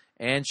eyes,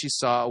 and she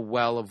saw a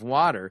well of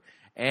water,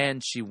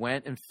 and she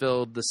went and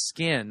filled the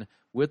skin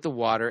with the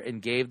water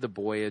and gave the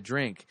boy a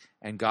drink.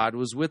 And God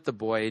was with the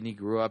boy, and he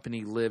grew up, and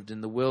he lived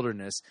in the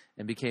wilderness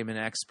and became an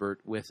expert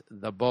with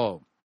the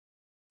bow.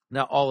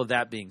 Now, all of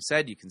that being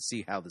said, you can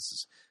see how this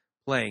is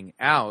playing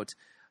out.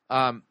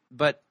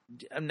 But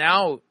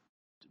now,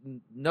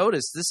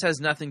 notice, this has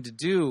nothing to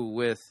do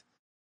with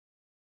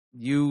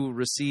you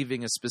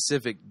receiving a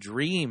specific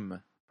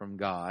dream from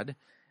God.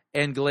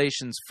 And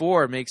Galatians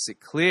 4 makes it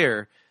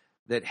clear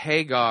that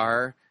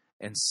Hagar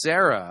and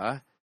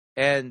Sarah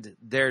and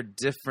their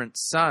different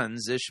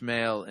sons,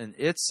 Ishmael and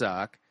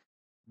Isaac,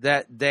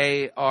 that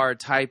they are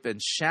type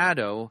and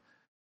shadow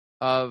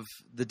of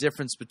the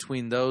difference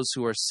between those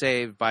who are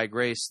saved by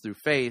grace through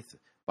faith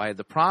by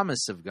the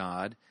promise of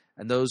God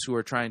and those who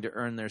are trying to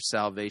earn their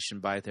salvation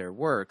by their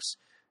works.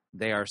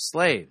 They are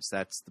slaves.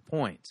 That's the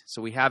point.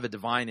 So we have a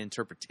divine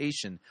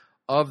interpretation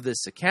of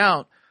this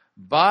account.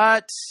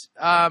 But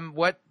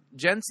what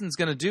Jensen's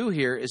going to do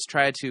here is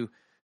try to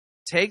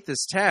take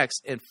this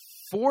text and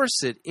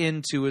force it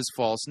into his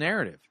false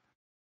narrative.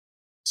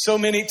 So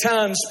many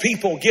times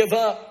people give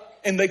up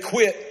and they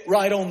quit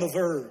right on the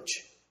verge.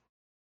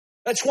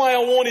 That's why I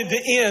wanted to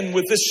end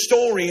with this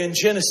story in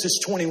Genesis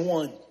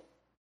 21.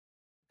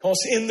 Because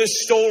in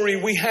this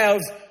story we have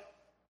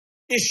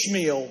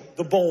Ishmael,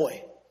 the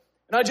boy.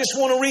 And I just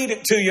want to read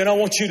it to you, and I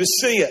want you to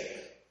see it.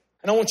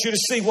 And I want you to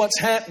see what's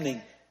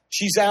happening.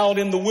 She's out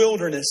in the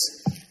wilderness.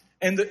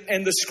 And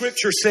the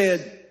scripture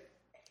said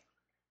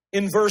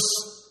in verse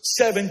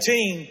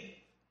 17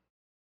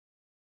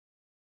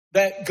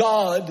 that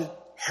God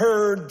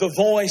heard the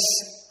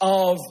voice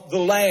of the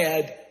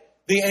lad.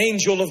 The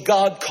angel of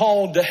God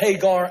called to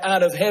Hagar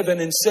out of heaven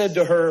and said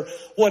to her,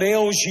 "What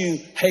ails you,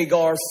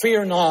 Hagar?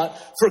 Fear not,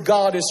 for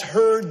God has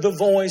heard the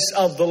voice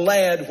of the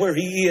lad where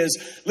he is."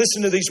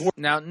 Listen to these words.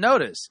 Now,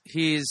 notice,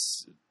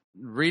 he's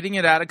reading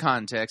it out of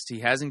context. He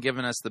hasn't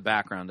given us the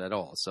background at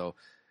all. So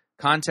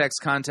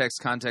context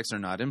are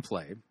not in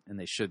play, and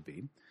they should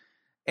be.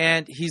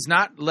 And he's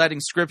not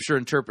letting Scripture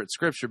interpret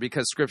Scripture,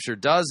 because Scripture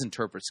does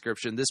interpret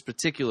Scripture. In this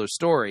particular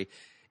story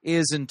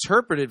is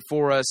interpreted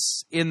for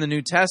us in the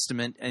New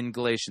Testament in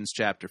Galatians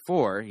chapter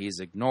 4. He's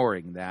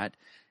ignoring that.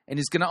 And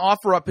he's going to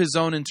offer up his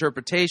own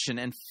interpretation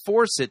and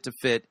force it to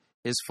fit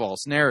his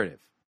false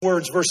narrative.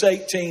 Words, verse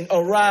 18,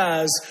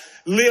 "Arise,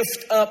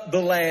 lift up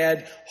the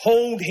lad,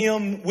 hold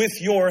him with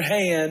your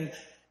hand,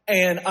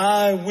 and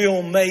I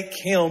will make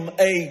him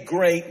a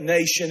great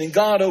nation." And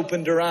God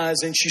opened her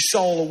eyes, and she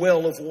saw a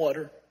well of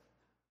water.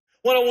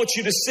 What I want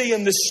you to see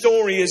in this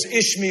story is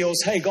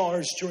Ishmael's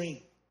Hagar's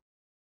dream.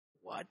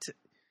 What?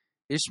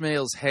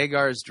 Ishmael's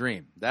Hagar's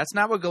dream. That's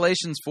not what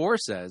Galatians 4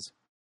 says.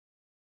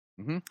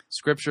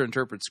 Scripture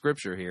interprets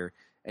Scripture here,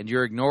 and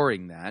you're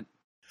ignoring that.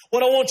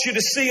 What I want you to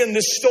see in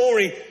this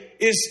story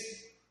is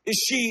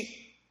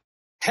she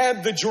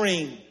had the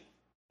dream,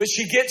 but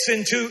she gets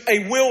into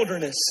a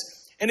wilderness,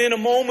 and in a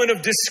moment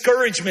of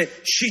discouragement,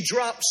 she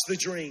drops the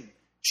dream.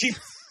 She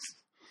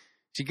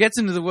gets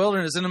into the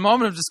wilderness. In a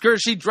moment of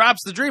discouragement, she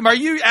drops the dream.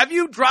 Have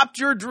you dropped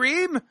your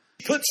dream?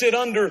 Puts it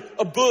under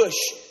a bush.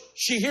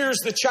 She hears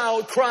the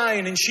child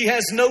crying, and she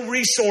has no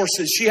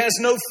resources. She has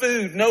no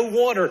food, no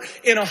water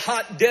in a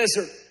hot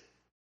desert.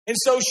 And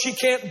so she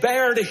can't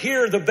bear to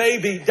hear the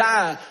baby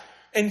die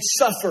and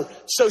suffer.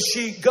 So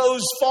she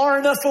goes far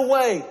enough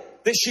away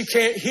that she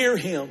can't hear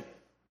him.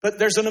 But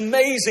there's an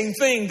amazing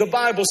thing. The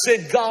Bible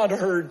said God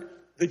heard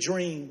the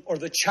dream, or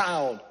the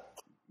child.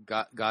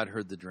 God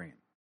heard the dream.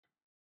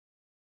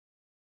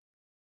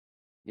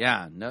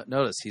 Yeah,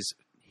 notice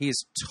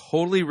he's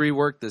totally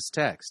reworked this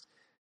text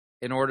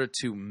in order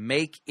to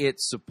make it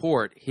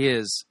support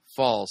his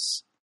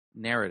false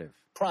narrative.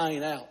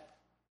 Crying out.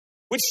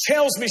 Which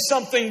tells me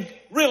something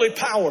really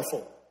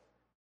powerful.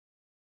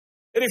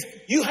 That if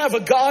you have a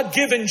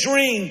God-given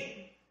dream,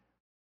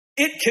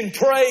 it can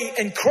pray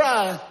and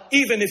cry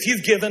even if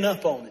you've given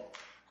up on it.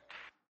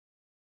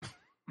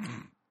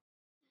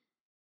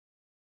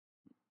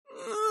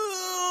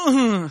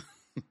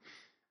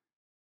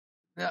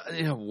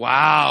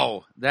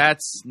 Wow,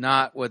 that's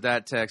not what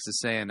that text is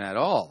saying at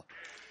all.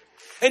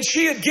 And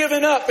she had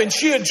given up, and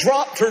she had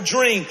dropped her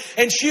dream,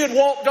 and she had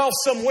walked off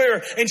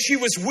somewhere, and she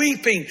was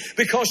weeping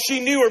because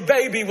she knew her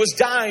baby was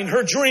dying.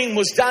 Her dream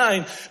was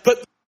dying,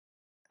 but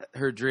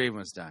her dream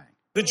was dying.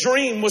 The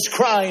dream was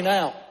crying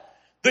out.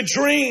 The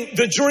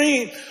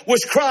dream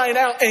was crying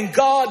out, and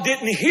God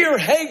didn't hear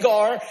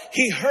Hagar.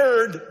 He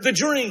heard the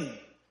dream.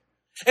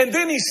 And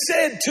then he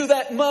said to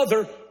that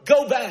mother,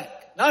 "Go back."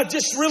 I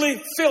just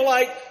really feel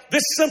like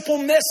this simple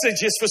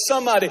message is for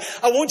somebody.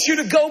 I want you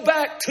to go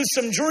back to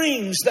some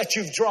dreams that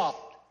you've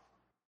dropped.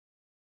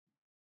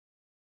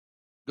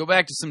 Go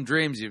back to some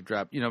dreams you've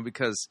dropped,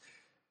 because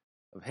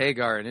of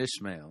Hagar and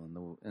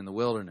Ishmael in the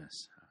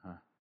wilderness.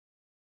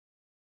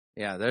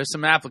 Yeah, there's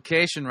some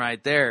application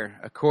right there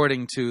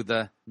according to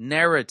the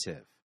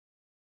narrative.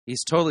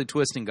 He's totally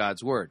twisting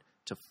God's word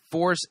to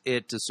force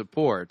it to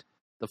support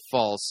the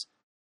false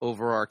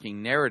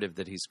overarching narrative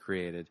that he's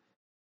created,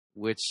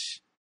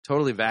 which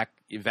totally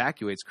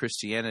evacuates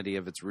Christianity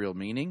of its real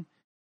meaning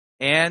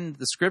and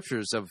the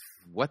scriptures of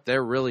what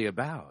they're really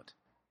about.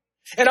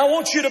 And I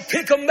want you to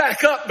pick them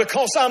back up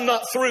because I'm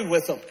not through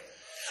with them.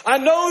 I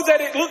know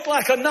that it looked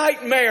like a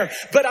nightmare,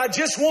 but I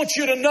just want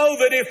you to know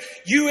that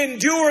if you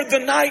endure the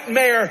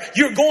nightmare,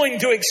 you're going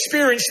to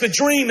experience the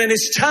dream, and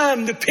it's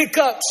time to pick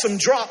up some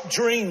dropped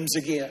dreams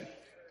again.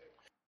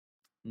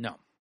 No.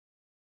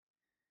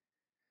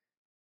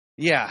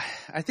 Yeah,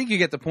 I think you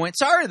get the point.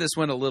 Sorry this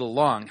went a little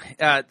long.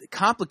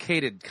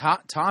 Complicated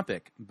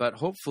topic, but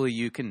hopefully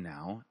you can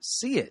now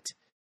see it.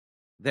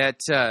 That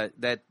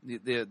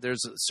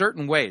there's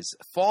certain ways.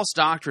 False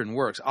doctrine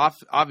works.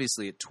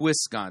 Obviously, it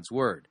twists God's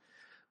word.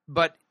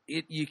 But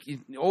you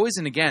always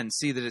and again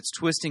see that it's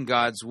twisting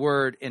God's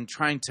word and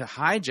trying to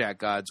hijack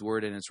God's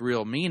word and its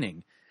real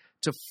meaning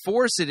to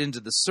force it into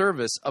the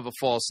service of a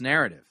false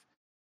narrative.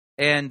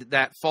 And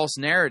that false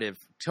narrative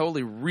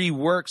totally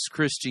reworks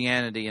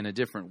Christianity in a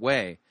different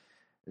way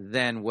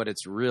than what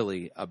it's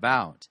really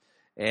about.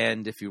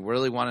 And if you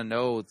really want to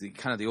know the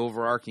kind of the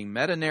overarching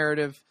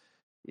meta-narrative,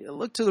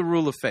 look to the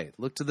Rule of Faith.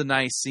 Look to the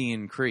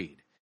Nicene Creed.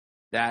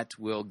 That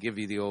will give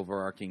you the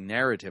overarching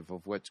narrative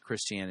of what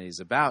Christianity is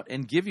about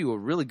and give you a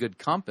really good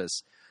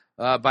compass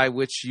by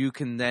which you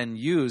can then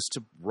use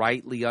to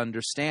rightly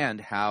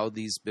understand how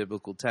these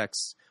biblical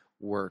texts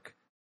work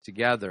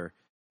together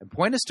and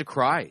point us to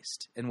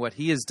Christ and what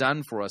he has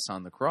done for us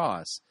on the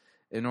cross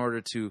in order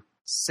to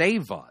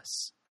save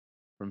us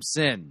from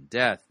sin,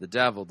 death, the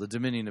devil, the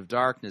dominion of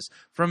darkness,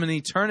 from an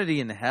eternity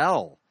in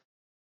hell,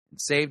 and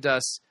saved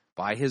us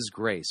by his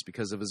grace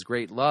because of his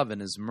great love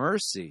and his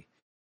mercy,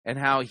 and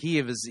how he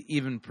is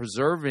even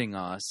preserving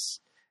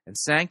us and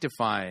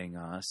sanctifying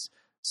us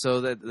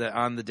so that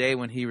on the day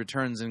when he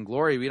returns in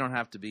glory, we don't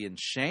have to be in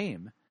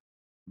shame,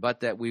 but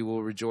that we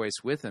will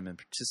rejoice with him and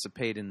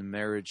participate in the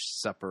marriage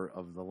supper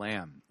of the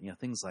Lamb.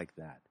 Things like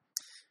that.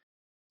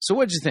 So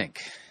what'd you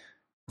think?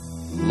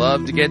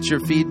 Love to get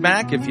your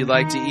feedback if you'd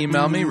like to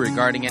email me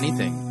regarding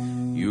anything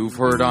you've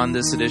heard on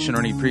this edition or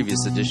any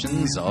previous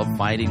editions of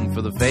Fighting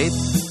for the Faith.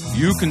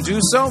 You can do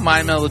so.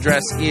 My email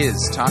address is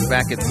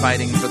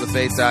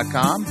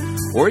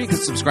talkback@fightingforthefaith.com, or you can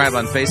subscribe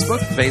on Facebook,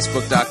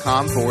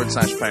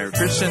 facebook.com/Pirate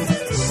Christian.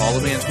 Follow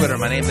me on Twitter.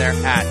 My name there,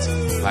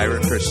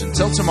 @Pirate Christian.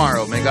 Till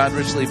tomorrow, may God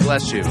richly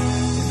bless you in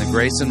the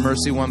grace and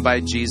mercy won by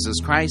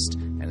Jesus Christ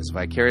and his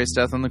vicarious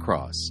death on the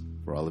cross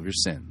for all of your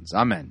sins.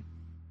 Amen.